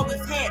 Ain't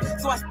always had,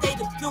 so I stayed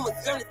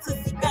influenced. Learning to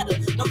see better,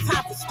 no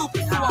time for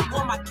stupid. So I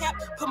wore my cap,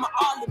 put my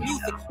all in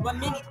music. Why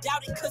many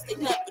doubted, cause they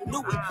never knew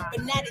it.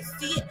 But now they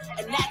see it,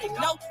 and now they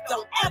know.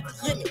 Don't ever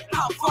limit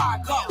how far I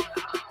go.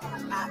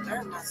 I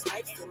earned my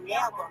stripes and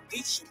now I'm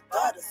reaching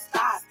for the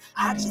stars.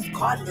 I just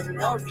called it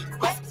no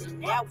requesting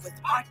now with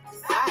art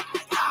design.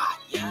 My God,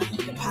 yeah.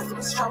 The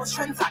possible straws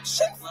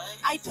transactions.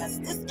 I does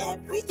this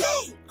every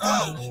day.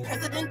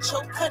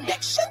 Presidential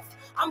connections.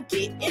 I'm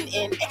getting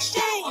in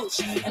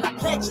exchange. And I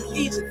pledge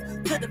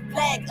allegiance to the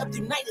flag of the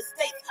United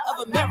States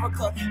of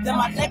America. That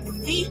my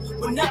legacy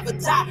will never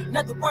die. In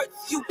other words,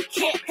 you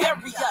can't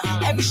bury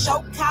ya. Every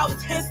show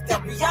causes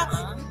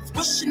hysteria.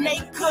 Wishing they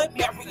could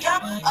marry ya.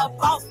 A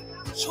boss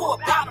sure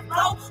about the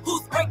flow.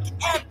 Who's breaking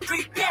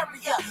every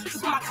barrier?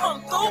 Cause when I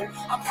come through,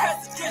 I'm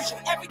presidential.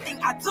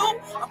 Everything I do,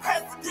 I'm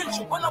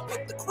presidential. When I'm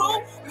with the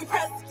crew, we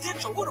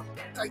presidential. Who the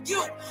fuck are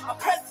you? I'm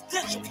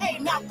presidential,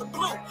 came out the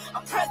blue.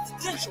 I'm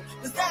presidential,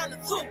 designer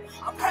too.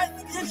 I'm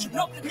presidential,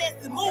 no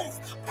finesse moves.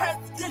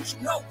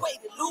 Presidential, no way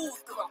to lose.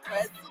 Cause I'm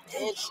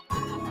presidential.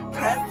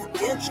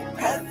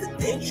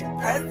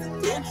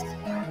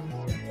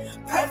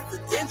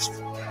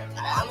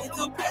 I only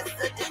do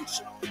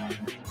presidential.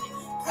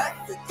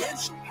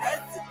 Presidential. I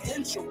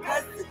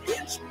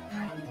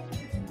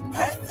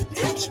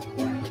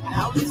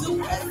only do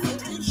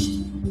presidential.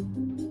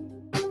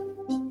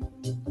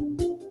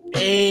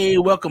 Hey,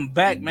 welcome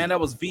back, man. That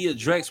was Via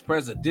Drexxx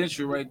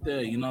Presidential right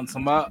there. You know what I'm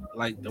talking about?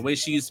 Like the way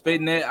she was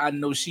spitting that, I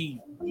know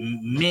she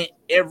meant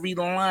every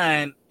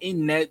line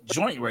in that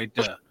joint right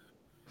there.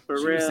 For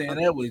she real. was saying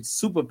that with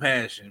super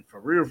passion. For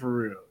real.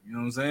 You know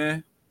what I'm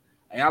saying?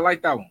 Hey, I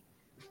like that one.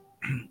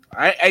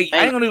 I ain't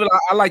gonna even lie,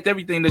 I liked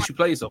everything that you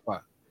played so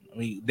far. I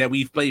mean, that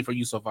we've played for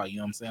you so far. You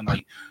know what I'm saying?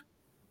 Like,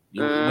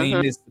 We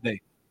ain't missed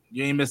today.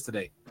 You ain't missed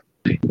today.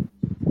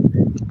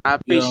 I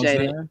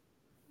appreciate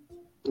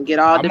it. Get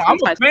all I'm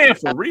different a types fan of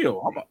for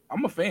real.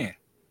 I'm a fan.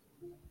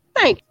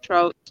 Thank you,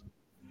 Troach.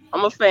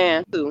 I'm a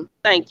fan too.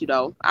 Thank you,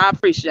 though. I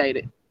appreciate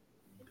it.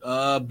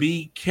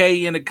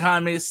 BK in the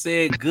comments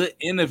said good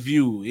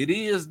interview. It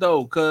is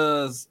though,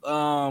 cause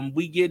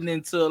we getting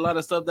into a lot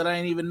of stuff that I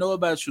didn't even know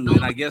about you,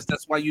 and I guess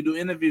that's why you do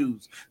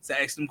interviews, to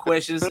ask them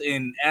questions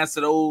and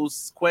answer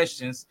those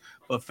questions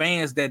for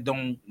fans that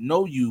don't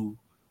know you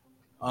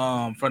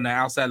from the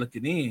outside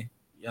looking in. You know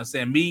what I'm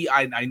saying? Me,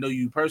 I know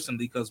you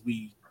personally because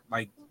we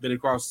like been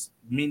across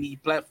many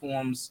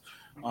platforms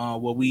where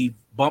we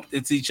bumped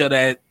into each other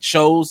at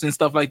shows and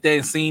stuff like that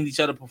and seen each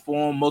other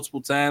perform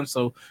multiple times.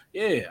 So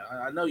yeah,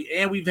 I know you.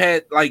 And we've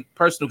had like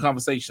personal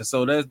conversations.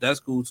 So that's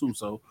cool too.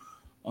 So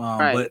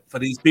Right. but for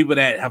these people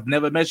that have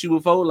never met you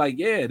before, like,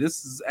 yeah,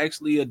 this is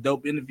actually a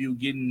dope interview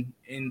getting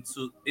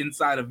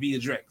inside of Via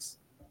Drexxx.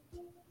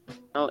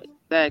 No,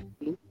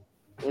 exactly.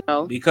 You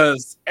know.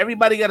 Because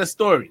everybody got a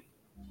story.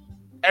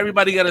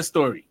 Everybody got a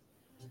story.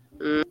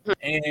 Mhm.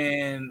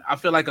 And I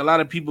feel like a lot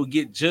of people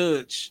get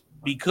judged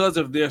because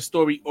of their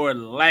story or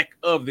lack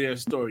of their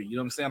story. You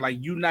know what I'm saying? Like,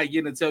 you not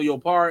getting to tell your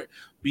part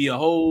be a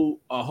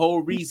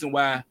whole reason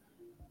why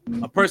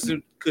a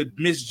person could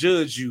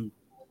misjudge you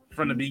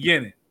from the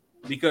beginning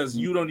because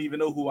you don't even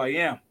know who I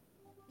am.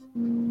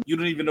 You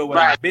don't even know what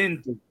Right. I've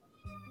been through.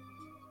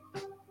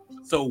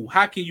 So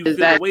how can you feel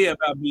Exactly. a way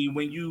about me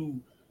when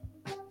you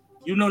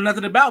know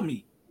nothing about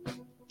me?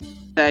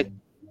 Exactly.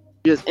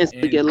 Just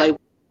instantly And get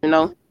labeled, you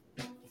know.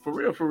 for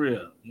real.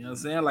 You know what I'm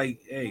saying?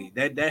 Like, hey,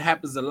 that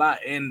happens a lot.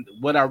 And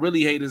what I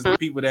really hate is the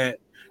people that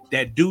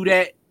do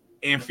that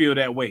and feel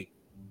that way.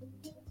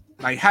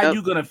 Like, how Yep.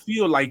 you gonna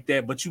feel like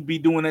that, but you be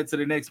doing that to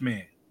the next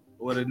man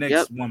or the next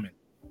Yep. woman?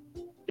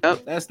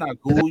 Yep. That's not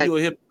cool. Exactly. You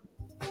a hip.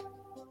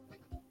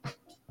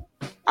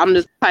 I'm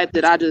just the type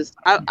that I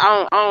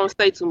don't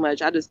say too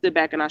much. I just sit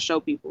back and I show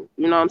people.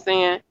 You know what I'm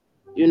saying?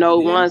 You know,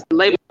 Yeah. once they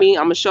label me,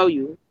 I'm gonna show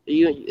you.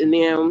 And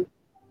then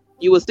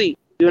you will see.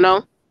 You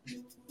know,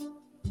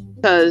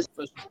 because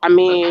I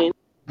mean,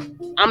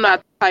 I'm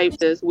not the type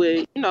that's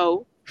with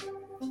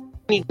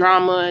any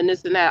drama and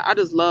this and that. I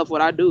just love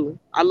what I do.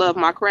 I love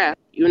my craft.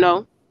 You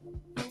know,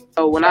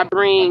 so when I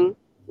bring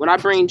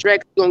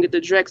Drexxx, you're gonna get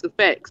the Drexxx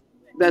effects.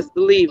 Best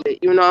believe it.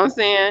 You know what I'm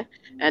saying?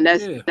 And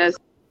Yeah.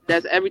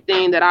 that's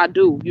everything that I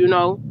do. You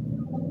know,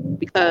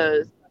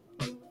 because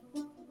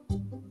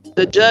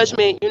the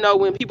judgment,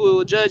 when people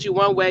will judge you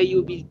one way,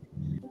 you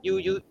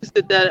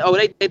sit there, oh,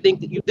 they think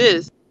that you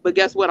this, but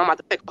guess what? I'm about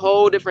to take a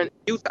whole different,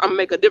 I'm gonna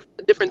make a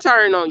different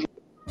turn on you,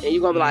 and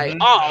you're gonna be like,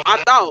 oh,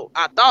 I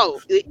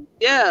thought,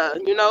 yeah,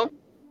 you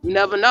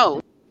never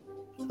know.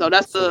 So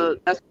that's the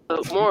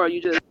moral.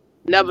 You just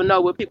never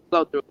know what people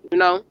go through, and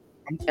like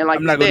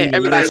I'm you not gonna said, even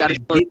everybody let got you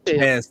a story to get tell.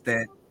 past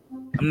that.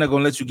 I'm not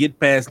gonna let you get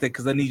past that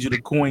because I need you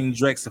to coin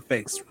Drexxx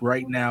effects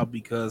right now.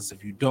 Because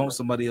if you don't,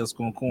 somebody else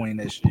gonna coin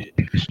that shit.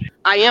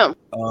 I am.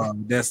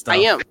 That stuff.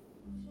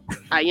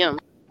 I am.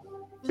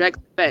 Drexxx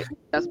effect.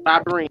 That's what I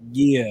bring.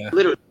 Yeah.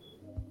 Literally.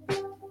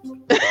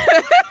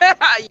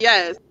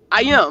 Yes,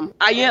 I am.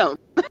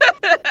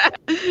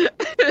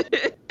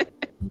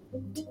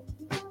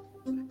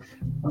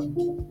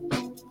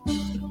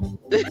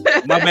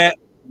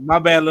 My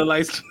bad, little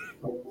ice.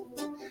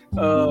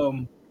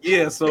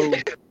 Yeah. So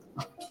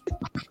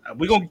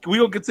we gonna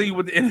continue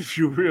with the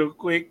interview real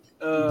quick.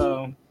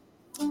 So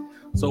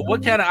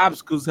what kind of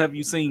obstacles have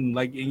you seen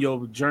like in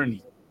your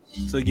journey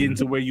to get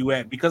into where you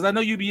at? Because I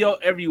know you be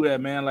everywhere,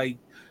 man. Like,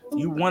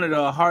 you one of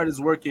the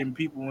hardest working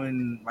people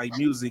in like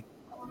music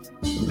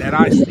that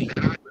I see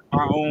with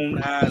my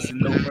own eyes and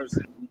know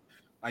personally.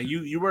 Like,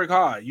 you work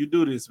hard. You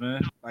do this,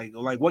 man. Like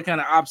what kind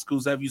of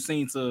obstacles have you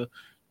seen to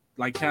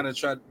like kind of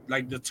try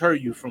like deter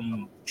you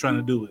from trying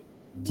to do it?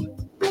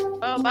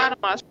 Well, a lot of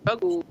my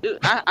struggles,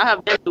 I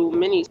have been through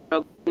many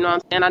struggles. You know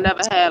what I'm saying? I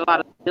never had a lot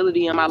of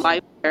stability in my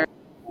life where,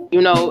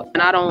 and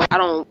I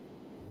don't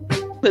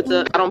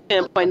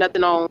pinpoint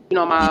nothing on,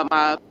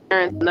 my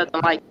parents,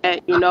 nothing like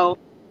that,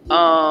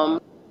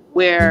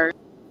 where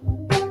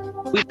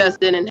we just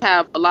didn't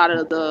have a lot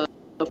of the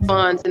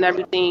funds and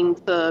everything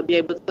to be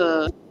able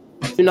to,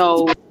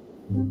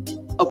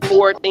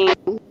 afford things,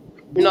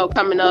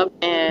 coming up.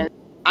 And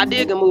I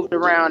did get moved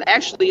around.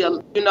 Actually,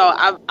 I've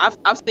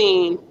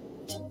seen,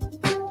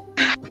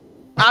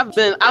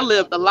 I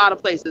lived a lot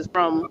of places.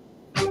 I'm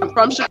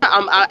from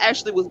Chicago. I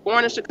actually was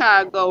born in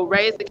Chicago,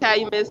 raised in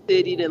Calumet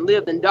City, then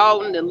lived in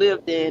Dalton, then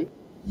lived in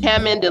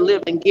Hammond, then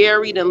lived in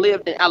Gary, then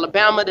lived in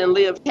Alabama, then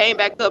came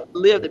back up,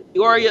 lived in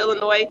Peoria,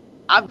 Illinois.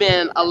 I've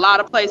been a lot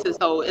of places.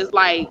 So it's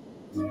like,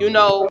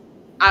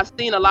 I've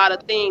seen a lot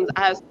of things.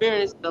 I have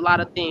experienced a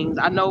lot of things.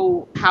 I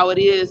know how it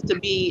is to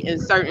be in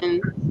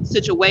certain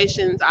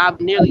situations.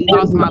 I've nearly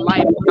lost my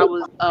life. I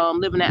was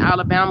living in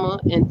Alabama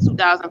in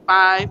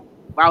 2005,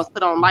 where I was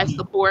put on life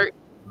support.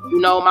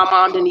 My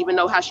mom didn't even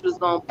know how she was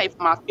going to pay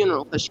for my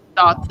funeral because she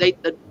thought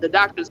the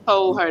doctors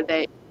told her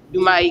that you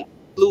might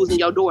losing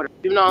your daughter,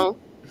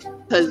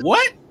 because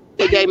What?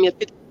 they gave me a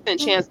 50%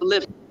 chance to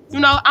live.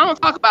 I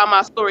don't talk about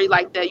my story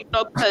like that,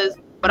 because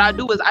what I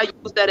do is I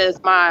use that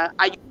as my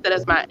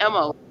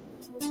MO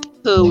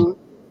to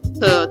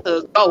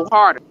go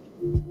harder,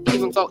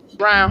 even go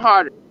grind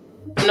harder,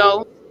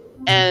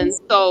 and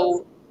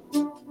so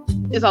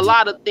it's a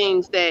lot of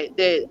things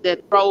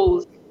that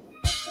throws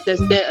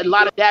there's been a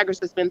lot of daggers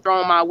that's been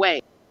thrown my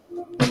way,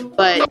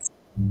 but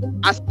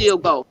I still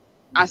go,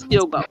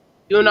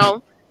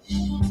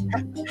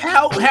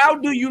 How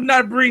do you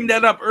not bring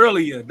that up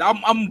earlier?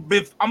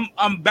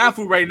 I'm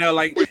baffled right now.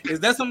 Like, is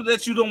that something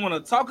that you don't want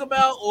to talk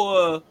about,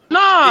 or no?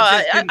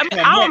 I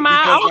don't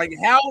mind. Because, like,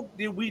 how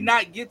did we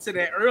not get to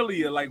that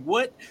earlier? Like,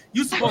 what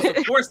you supposed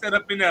to force that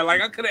up in there?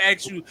 Like, I could have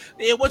asked you,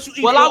 hey, what you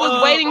eat? Well, I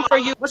was waiting for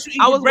you. What you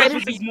eat for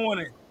breakfast this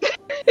morning?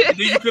 And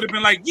then you could have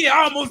been like, yeah,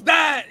 I almost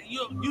died.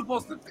 You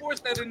supposed to force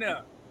that in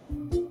there.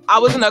 I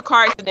was in a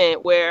car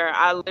accident where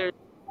I literally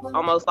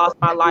almost lost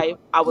my life.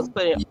 I was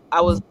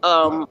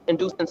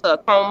induced into a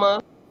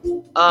coma.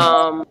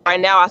 Right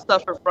now I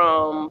suffer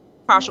from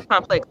partial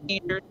complex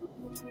seizures.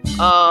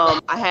 I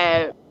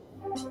had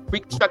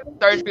reconstructive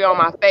surgery on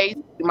my face.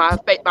 My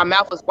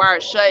mouth was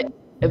wired shut.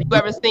 If you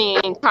ever seen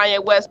Kanye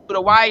West through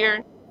the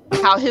wire,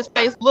 how his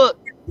face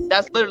looked,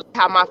 that's literally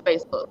how my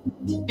face looked.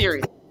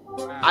 Period.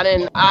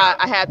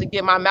 I had to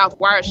get my mouth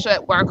wired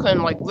shut where I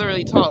couldn't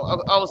literally talk.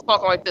 I was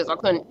talking like this. I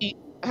couldn't eat.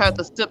 I had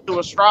to sip through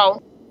a straw,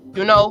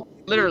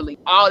 literally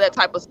all that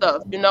type of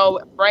stuff,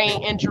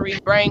 brain injury,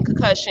 brain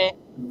concussion,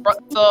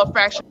 skull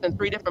fractures in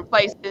 3 different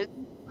places,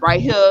 right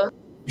here,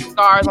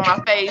 scars on my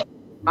face,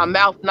 my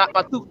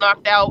tooth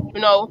knocked out,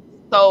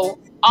 so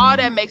all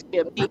that makes me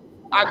a beast.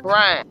 I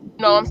grind, you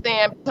know what I'm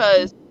saying?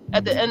 Because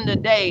at the end of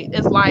the day,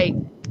 it's like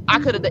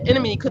the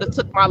enemy could have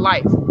took my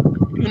life.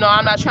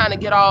 I'm not trying to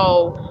get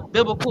all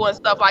biblical and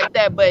stuff like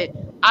that, but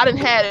I done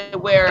had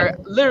it where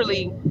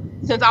literally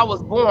since I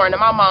was born in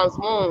my mom's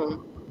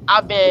womb,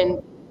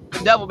 the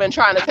devil been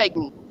trying to take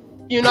me.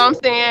 You know what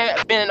I'm saying?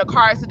 I've been in a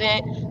car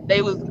accident.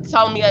 They was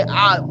telling me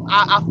I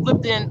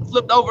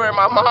flipped over in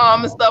my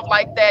mom and stuff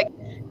like that.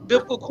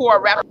 Biblical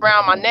cord wrapped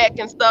around my neck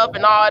and stuff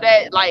and all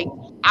that. Like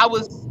I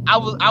was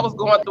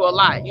going through a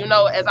lot,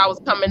 as I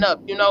was coming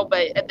up,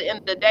 but at the end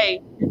of the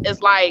day,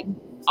 it's like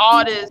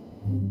all this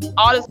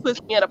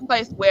puts me in a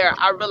place where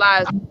I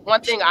realized one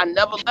thing I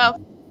never lost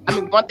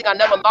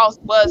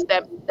was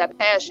that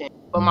passion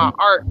for my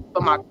art,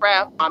 for my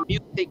craft, my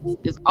music.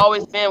 It's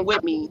always been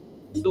with me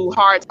through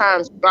hard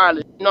times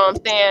regardless. You know what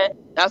I'm saying?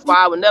 That's why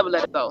I would never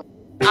let it go.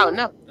 I would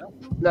never.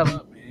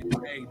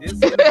 Hey, this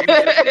is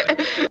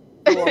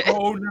a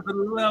whole nother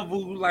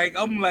level. Like,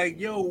 I'm like,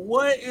 yo,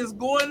 what is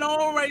going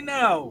on right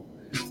now?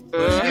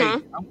 But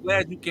hey, I'm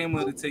glad you came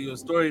on to tell your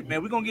story,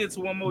 man. We're gonna get to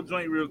one more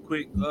joint real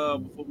quick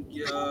before we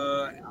get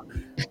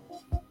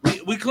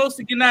we close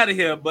to getting out of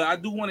here, but I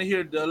do want to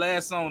hear the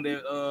last song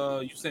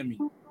that you sent me.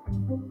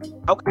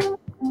 Okay.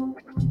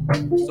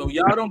 So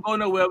y'all don't go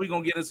nowhere. We're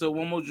gonna get into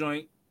one more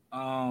joint.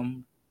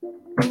 Then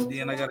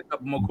I got a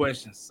couple more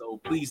questions. So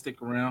please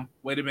stick around.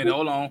 Wait a minute,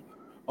 hold on.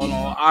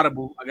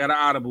 Audible. I got an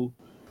audible.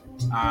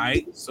 All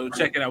right, so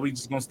check it out. We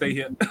just gonna stay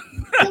here.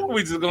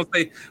 We just gonna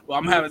stay. Well,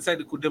 I'm having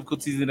technical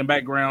difficulties in the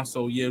background,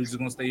 so yeah, we're just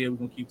gonna stay here. We're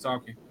gonna keep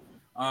talking.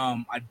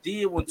 I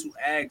did want to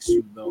ask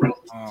you though.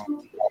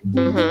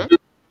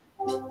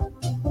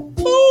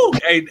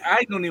 Hey, I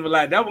ain't gonna even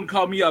lie. That one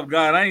caught me off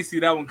guard. I ain't see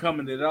that one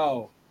coming at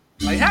all.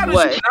 Like, how did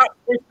you not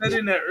push that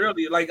in there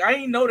earlier? Like, I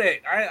ain't know that.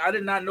 I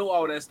did not know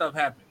all that stuff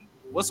happened.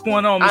 What's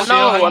going on,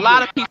 Michelle? I know a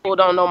lot of people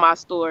don't know my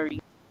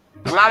story.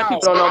 A lot of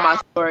people don't know my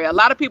story. A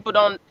lot of people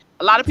don't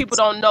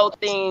know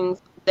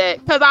things that,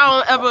 because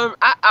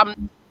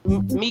I'm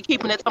me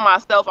keeping it to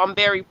myself. I'm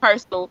very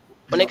personal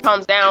when it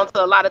comes down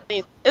to a lot of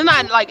things. It's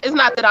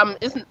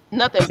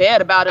nothing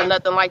bad about it,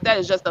 nothing like that.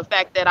 It's just the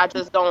fact that I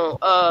just don't.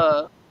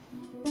 I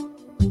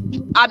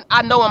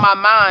know in my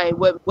mind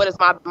what is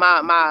my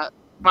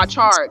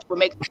charge, what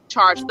makes me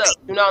charged up.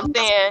 You know what I'm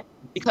saying?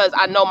 Because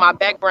I know my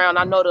background.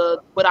 I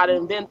know what I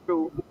done been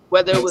through.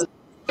 Whether it was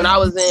when I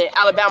was in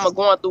Alabama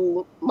going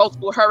through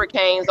multiple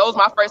hurricanes. That was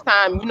my first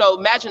time.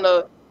 Imagine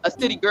a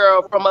city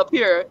girl from up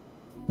here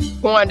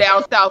going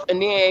down south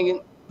and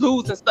then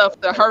losing stuff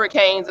to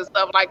hurricanes and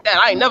stuff like that.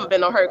 I ain't never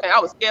been on a hurricane. I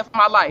was scared for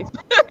my life.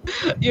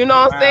 You know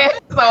what I'm saying?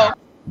 So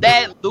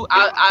that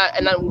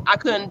I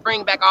couldn't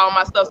bring back all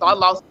my stuff, so I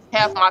lost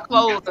half my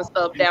clothes and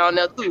stuff down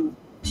there too.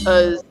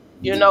 Because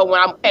when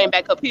I came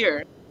back up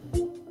here,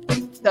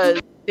 because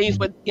things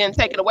were getting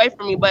taken away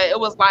from me, but it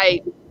was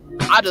like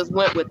I just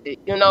went with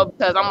it,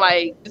 because I'm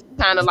like, it's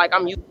kind of like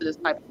I'm used to this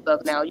type of stuff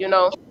now,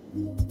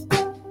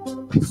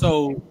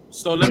 So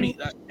let me,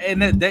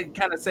 and that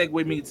kind of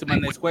segued me to my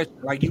next question.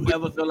 Like, you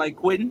ever feel like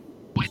quitting?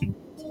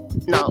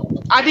 No,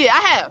 I did.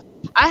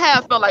 I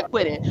have felt like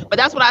quitting, but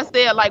that's what I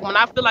said. Like, when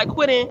I feel like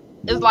quitting,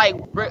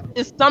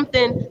 it's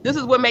something. This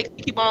is what makes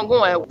me keep on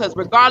going, because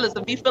regardless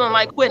of me feeling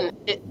like quitting,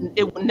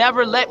 it will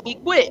never let me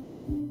quit.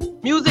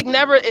 Music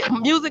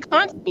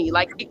hunts me.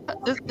 Like,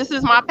 this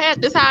is my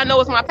passion. This is how I know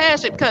it's my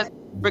passion, because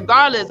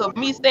regardless of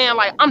me saying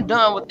like I'm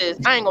done with this,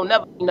 I ain't gonna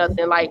never do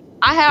nothing. Like,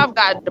 I have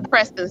got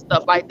depressed and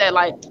stuff like that.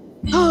 Like,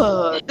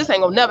 this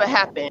ain't gonna never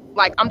happen.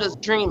 Like, I'm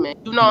just dreaming.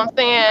 You know what I'm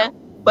saying?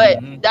 But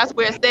that's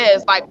where it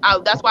says, like,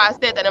 that's why I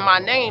said that in my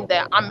name,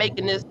 that I'm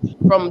making this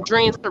from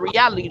dreams to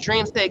reality,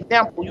 dreams to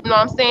example. You know what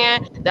I'm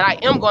saying? That I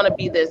am gonna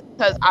be this,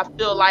 because I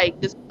feel like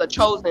this was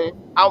it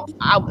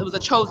was a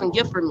chosen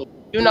gift for me.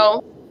 You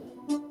know,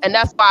 and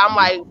that's why I'm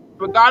like,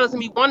 regardless of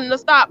me wanting to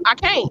stop, I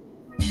can't.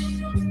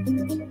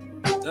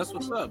 That's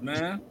what's up,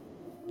 man.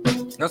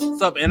 That's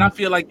what's up. And I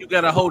feel like you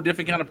got a whole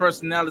different kind of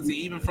personality,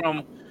 even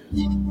from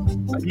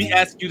like, me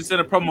asking you to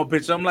send a promo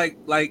picture. I'm like,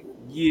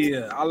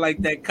 yeah, I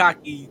like that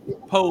cocky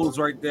pose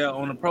right there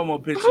on the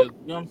promo picture. You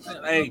know what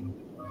I'm saying? Hey,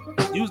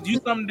 you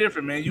something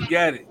different, man. You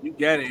got it.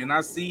 And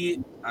I see it.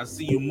 I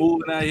see you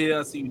moving out here.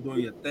 I see you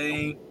doing your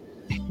thing.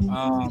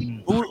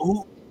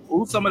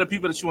 Who's some of the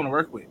people that you want to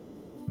work with?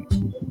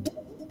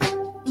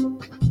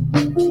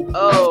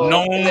 Oh,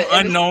 known,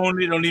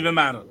 unknown, it don't even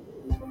matter.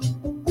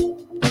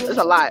 It's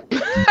a lot.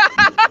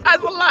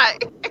 It's a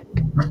lot.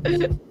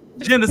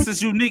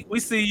 Genesis Unique, we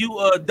see you,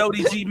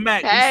 Dodie G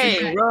Mac. Hey. We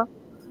see you, bro.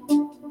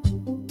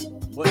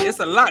 Well, it's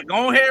a lot.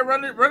 Go ahead,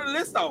 run the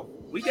list off.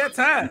 We got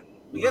time.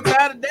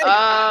 Today.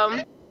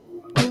 I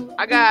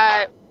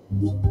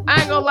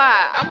ain't gonna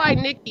lie. I like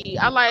Nicki.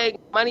 I like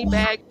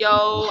Moneybagg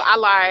Yo. I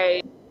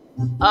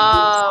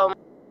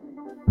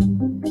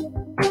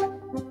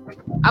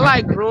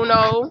like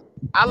Bruno.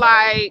 I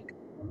like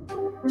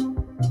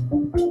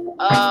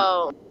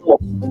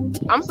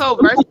I'm so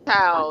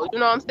versatile, you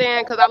know what I'm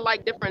saying? Because I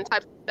like different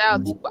types of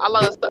styles.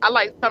 I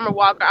like Summer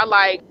Walker. I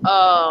like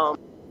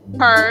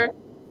her.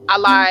 I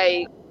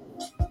like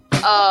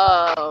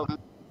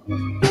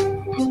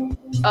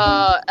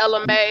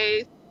Ella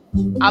May.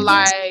 I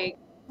like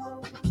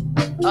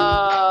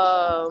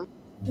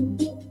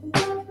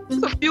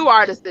it's a few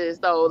artists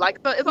though. Like,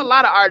 it's a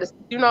lot of artists,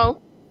 you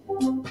know.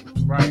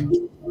 Right.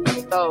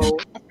 So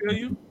I feel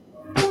you.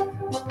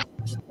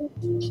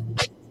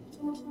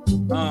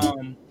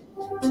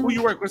 Who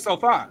you work with so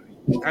far?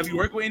 Have you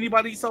worked with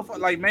anybody so far?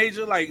 Like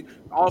major, like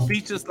all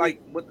features,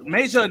 like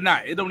major or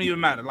not? It don't even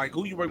matter. Like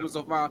who you work with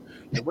so far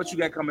and what you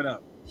got coming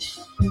up.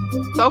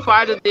 So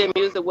far, I just did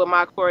music with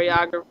my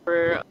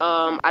choreographer.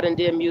 I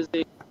did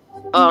music.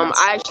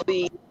 I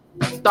actually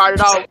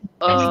started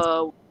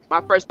off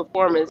my first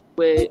performance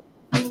with.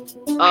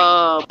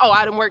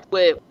 I done worked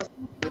with.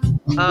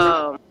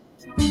 You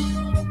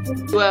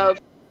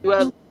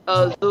have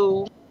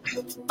Zoo.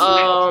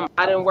 I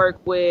didn't work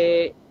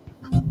with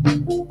it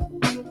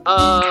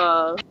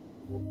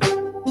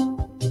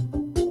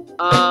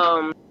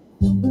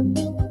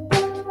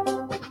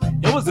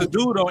was a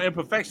dude on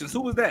Imperfections.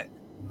 Who was that?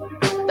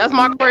 That's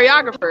my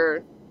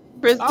choreographer,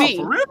 Chris B.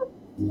 For real?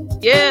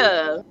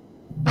 Yeah.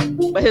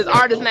 But his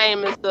artist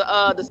name is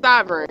the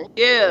Sovereign.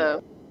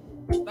 Yeah.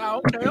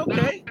 Oh,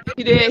 okay.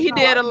 He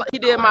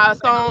did my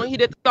song. He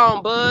did the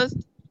song Buzz.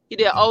 He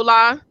did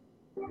Ola.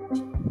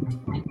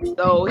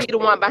 So he the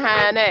one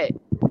behind that.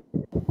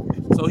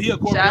 So he a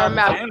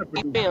choreographer and a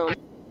producer.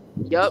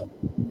 Yep.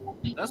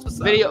 That's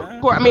what's up.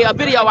 A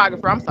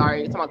videographer. I'm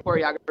sorry, it's my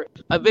choreographer.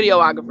 A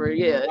videographer.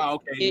 Yeah. Oh,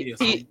 okay.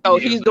 He's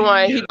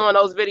doing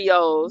those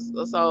videos.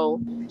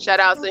 So shout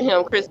out to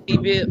him, Chris B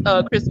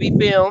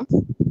Films.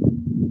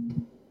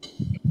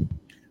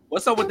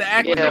 What's up with the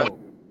acting? Yeah.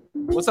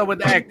 What's up with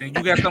the acting?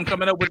 You got something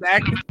coming up with the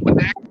acting?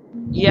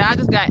 Yeah, I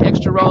just got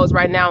extra roles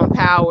right now in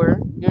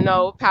Power. You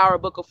know, Power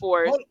Book of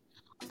Forest.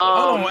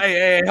 Hold on,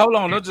 hey, hold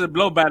on! Don't just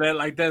blow by that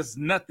like that's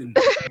nothing.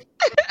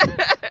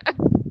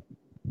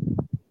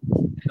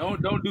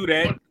 Don't do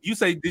that. You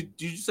say did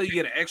you say you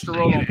get an extra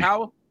role on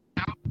Power?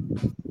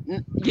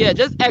 Yeah,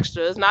 just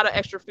extra. It's not an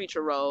extra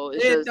feature role.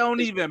 It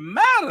don't even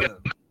matter.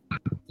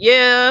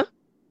 Yeah.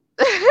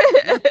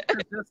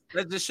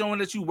 That's just showing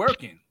that you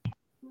working.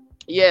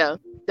 Yeah,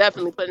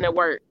 definitely putting in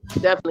work.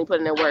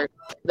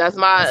 That's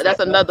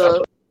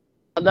another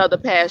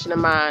passion of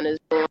mine is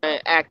doing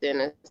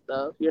acting and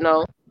stuff. You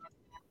know.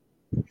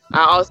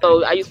 I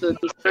used to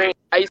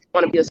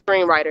want to be a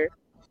screenwriter,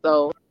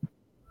 so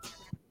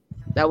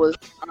that was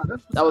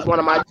one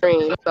of my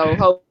dreams. So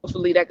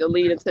hopefully that could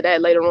lead into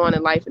that later on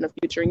in life in the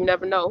future. You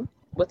never know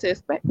what to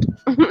expect.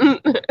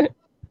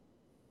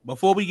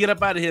 Before we get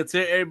up out of here,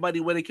 tell everybody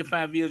where they can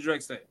find Via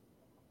Drexxx at.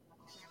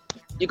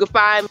 You can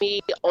find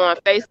me on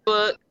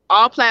Facebook,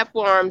 all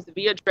platforms,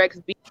 Via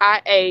Drexxx,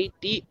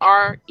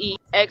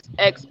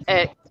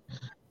 VIADREXXX,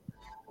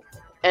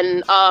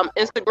 and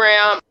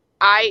Instagram.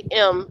 I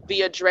am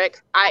Via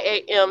Drexxx,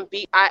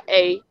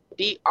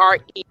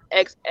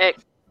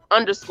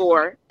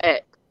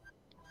 IAMVIADREXX_X.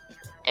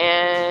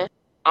 And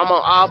I'm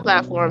on all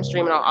platforms,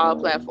 streaming on all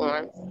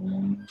platforms.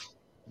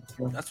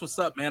 That's what's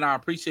up, man. I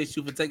appreciate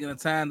you for taking the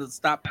time to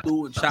stop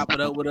through and chop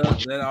it up with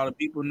us. Let all the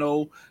people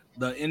know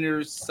the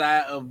inner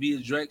side of Via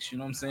Drexxx, you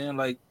know what I'm saying?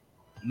 Like,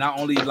 not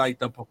only like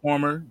the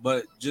performer,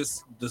 but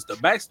just the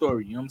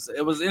backstory, you know what I'm saying?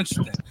 It was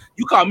interesting.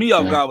 You caught me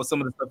off guard with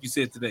some of the stuff you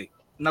said today.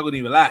 I'm not gonna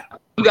even lie.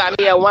 You got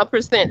me at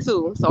 1%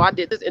 too. So I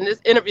did this, and this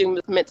interview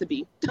was meant to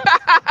be.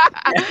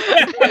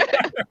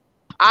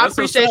 I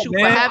appreciate you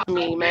for having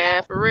me,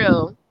 man. For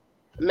real.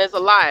 It means a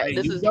lot. Hey,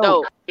 This you is dope.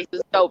 dope. This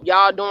is dope.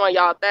 Y'all doing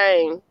y'all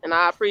thing, and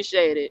I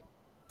appreciate it.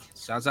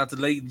 Shouts out to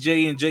Lady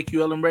J and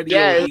JQLM Radio.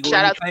 Yes, Eagle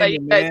shout out to Lady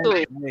Entertainment, J man.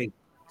 too. Hey,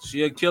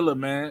 she a killer,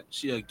 man.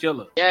 She a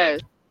killer.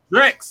 Yes.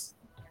 Drexxx,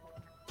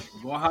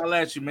 we're gonna holler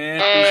at you, man.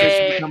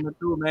 Appreciate you coming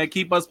through, man.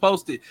 Keep us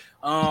posted.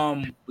 We're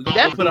gonna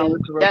put on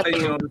the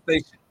rotation on the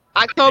station.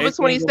 October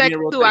Everything gonna be in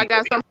 22nd too. I rotation.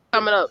 got something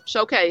coming up.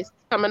 Showcase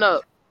coming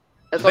up.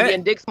 It's gonna be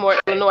in Dixmoor,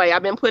 Illinois.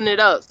 I've been putting it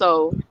up,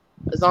 so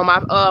it's on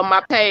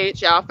my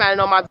page. Y'all find it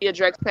on my Via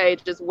Drexxx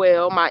page as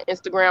well, my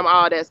Instagram,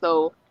 all that.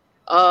 So,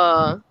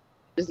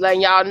 just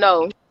letting y'all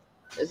know,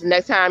 it's the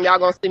next time y'all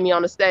gonna see me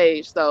on the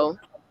stage. So,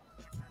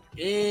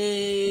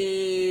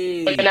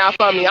 looking out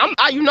for me.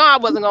 I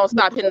wasn't gonna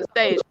stop hitting the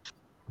stage.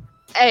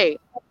 Hey,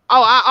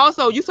 I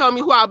also, you told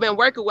me who I've been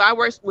working with. I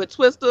worked with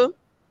Twister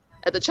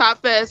at the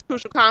Chop Fest,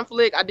 Crucial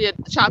Conflict. I did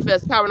the Chop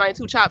Fest, Power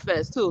 92 Chop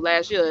Fest too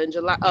last year in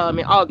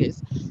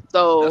August.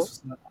 So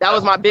that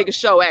was my biggest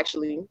show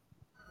actually.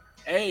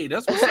 Hey,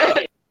 that's what's up.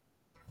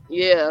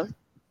 Yeah.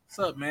 What's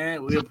up,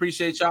 man? We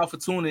appreciate y'all for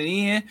tuning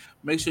in.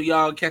 Make sure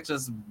y'all catch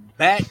us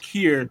back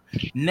here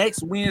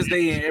next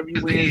Wednesday and every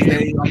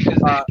Wednesday.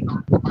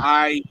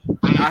 I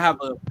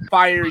have a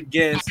fire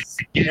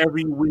guest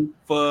every week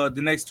for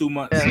the next 2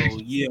 months. So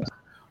yeah.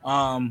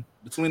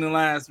 Between the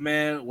lines,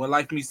 man. When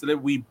life meets to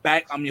live, we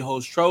back. I'm your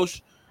host,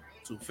 Trosh.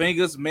 Two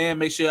Fingers, man.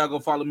 Make sure y'all go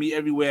follow me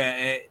everywhere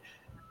at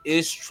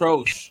It's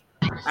Trosh.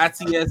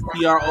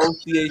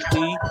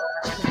 ITSTROCHE.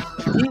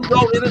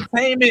 Ego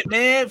Entertainment,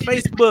 man.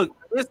 Facebook,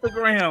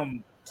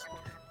 Instagram,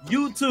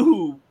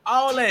 YouTube,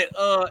 all that.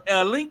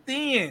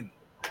 LinkedIn.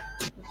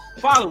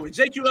 Follow it.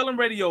 JQLM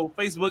Radio,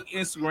 Facebook,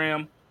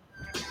 Instagram.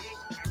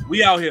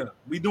 We out here.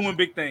 We doing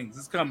big things.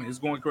 It's coming. It's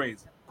going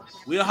crazy.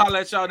 We'll holler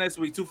at y'all next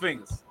week. Two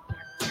Fingers.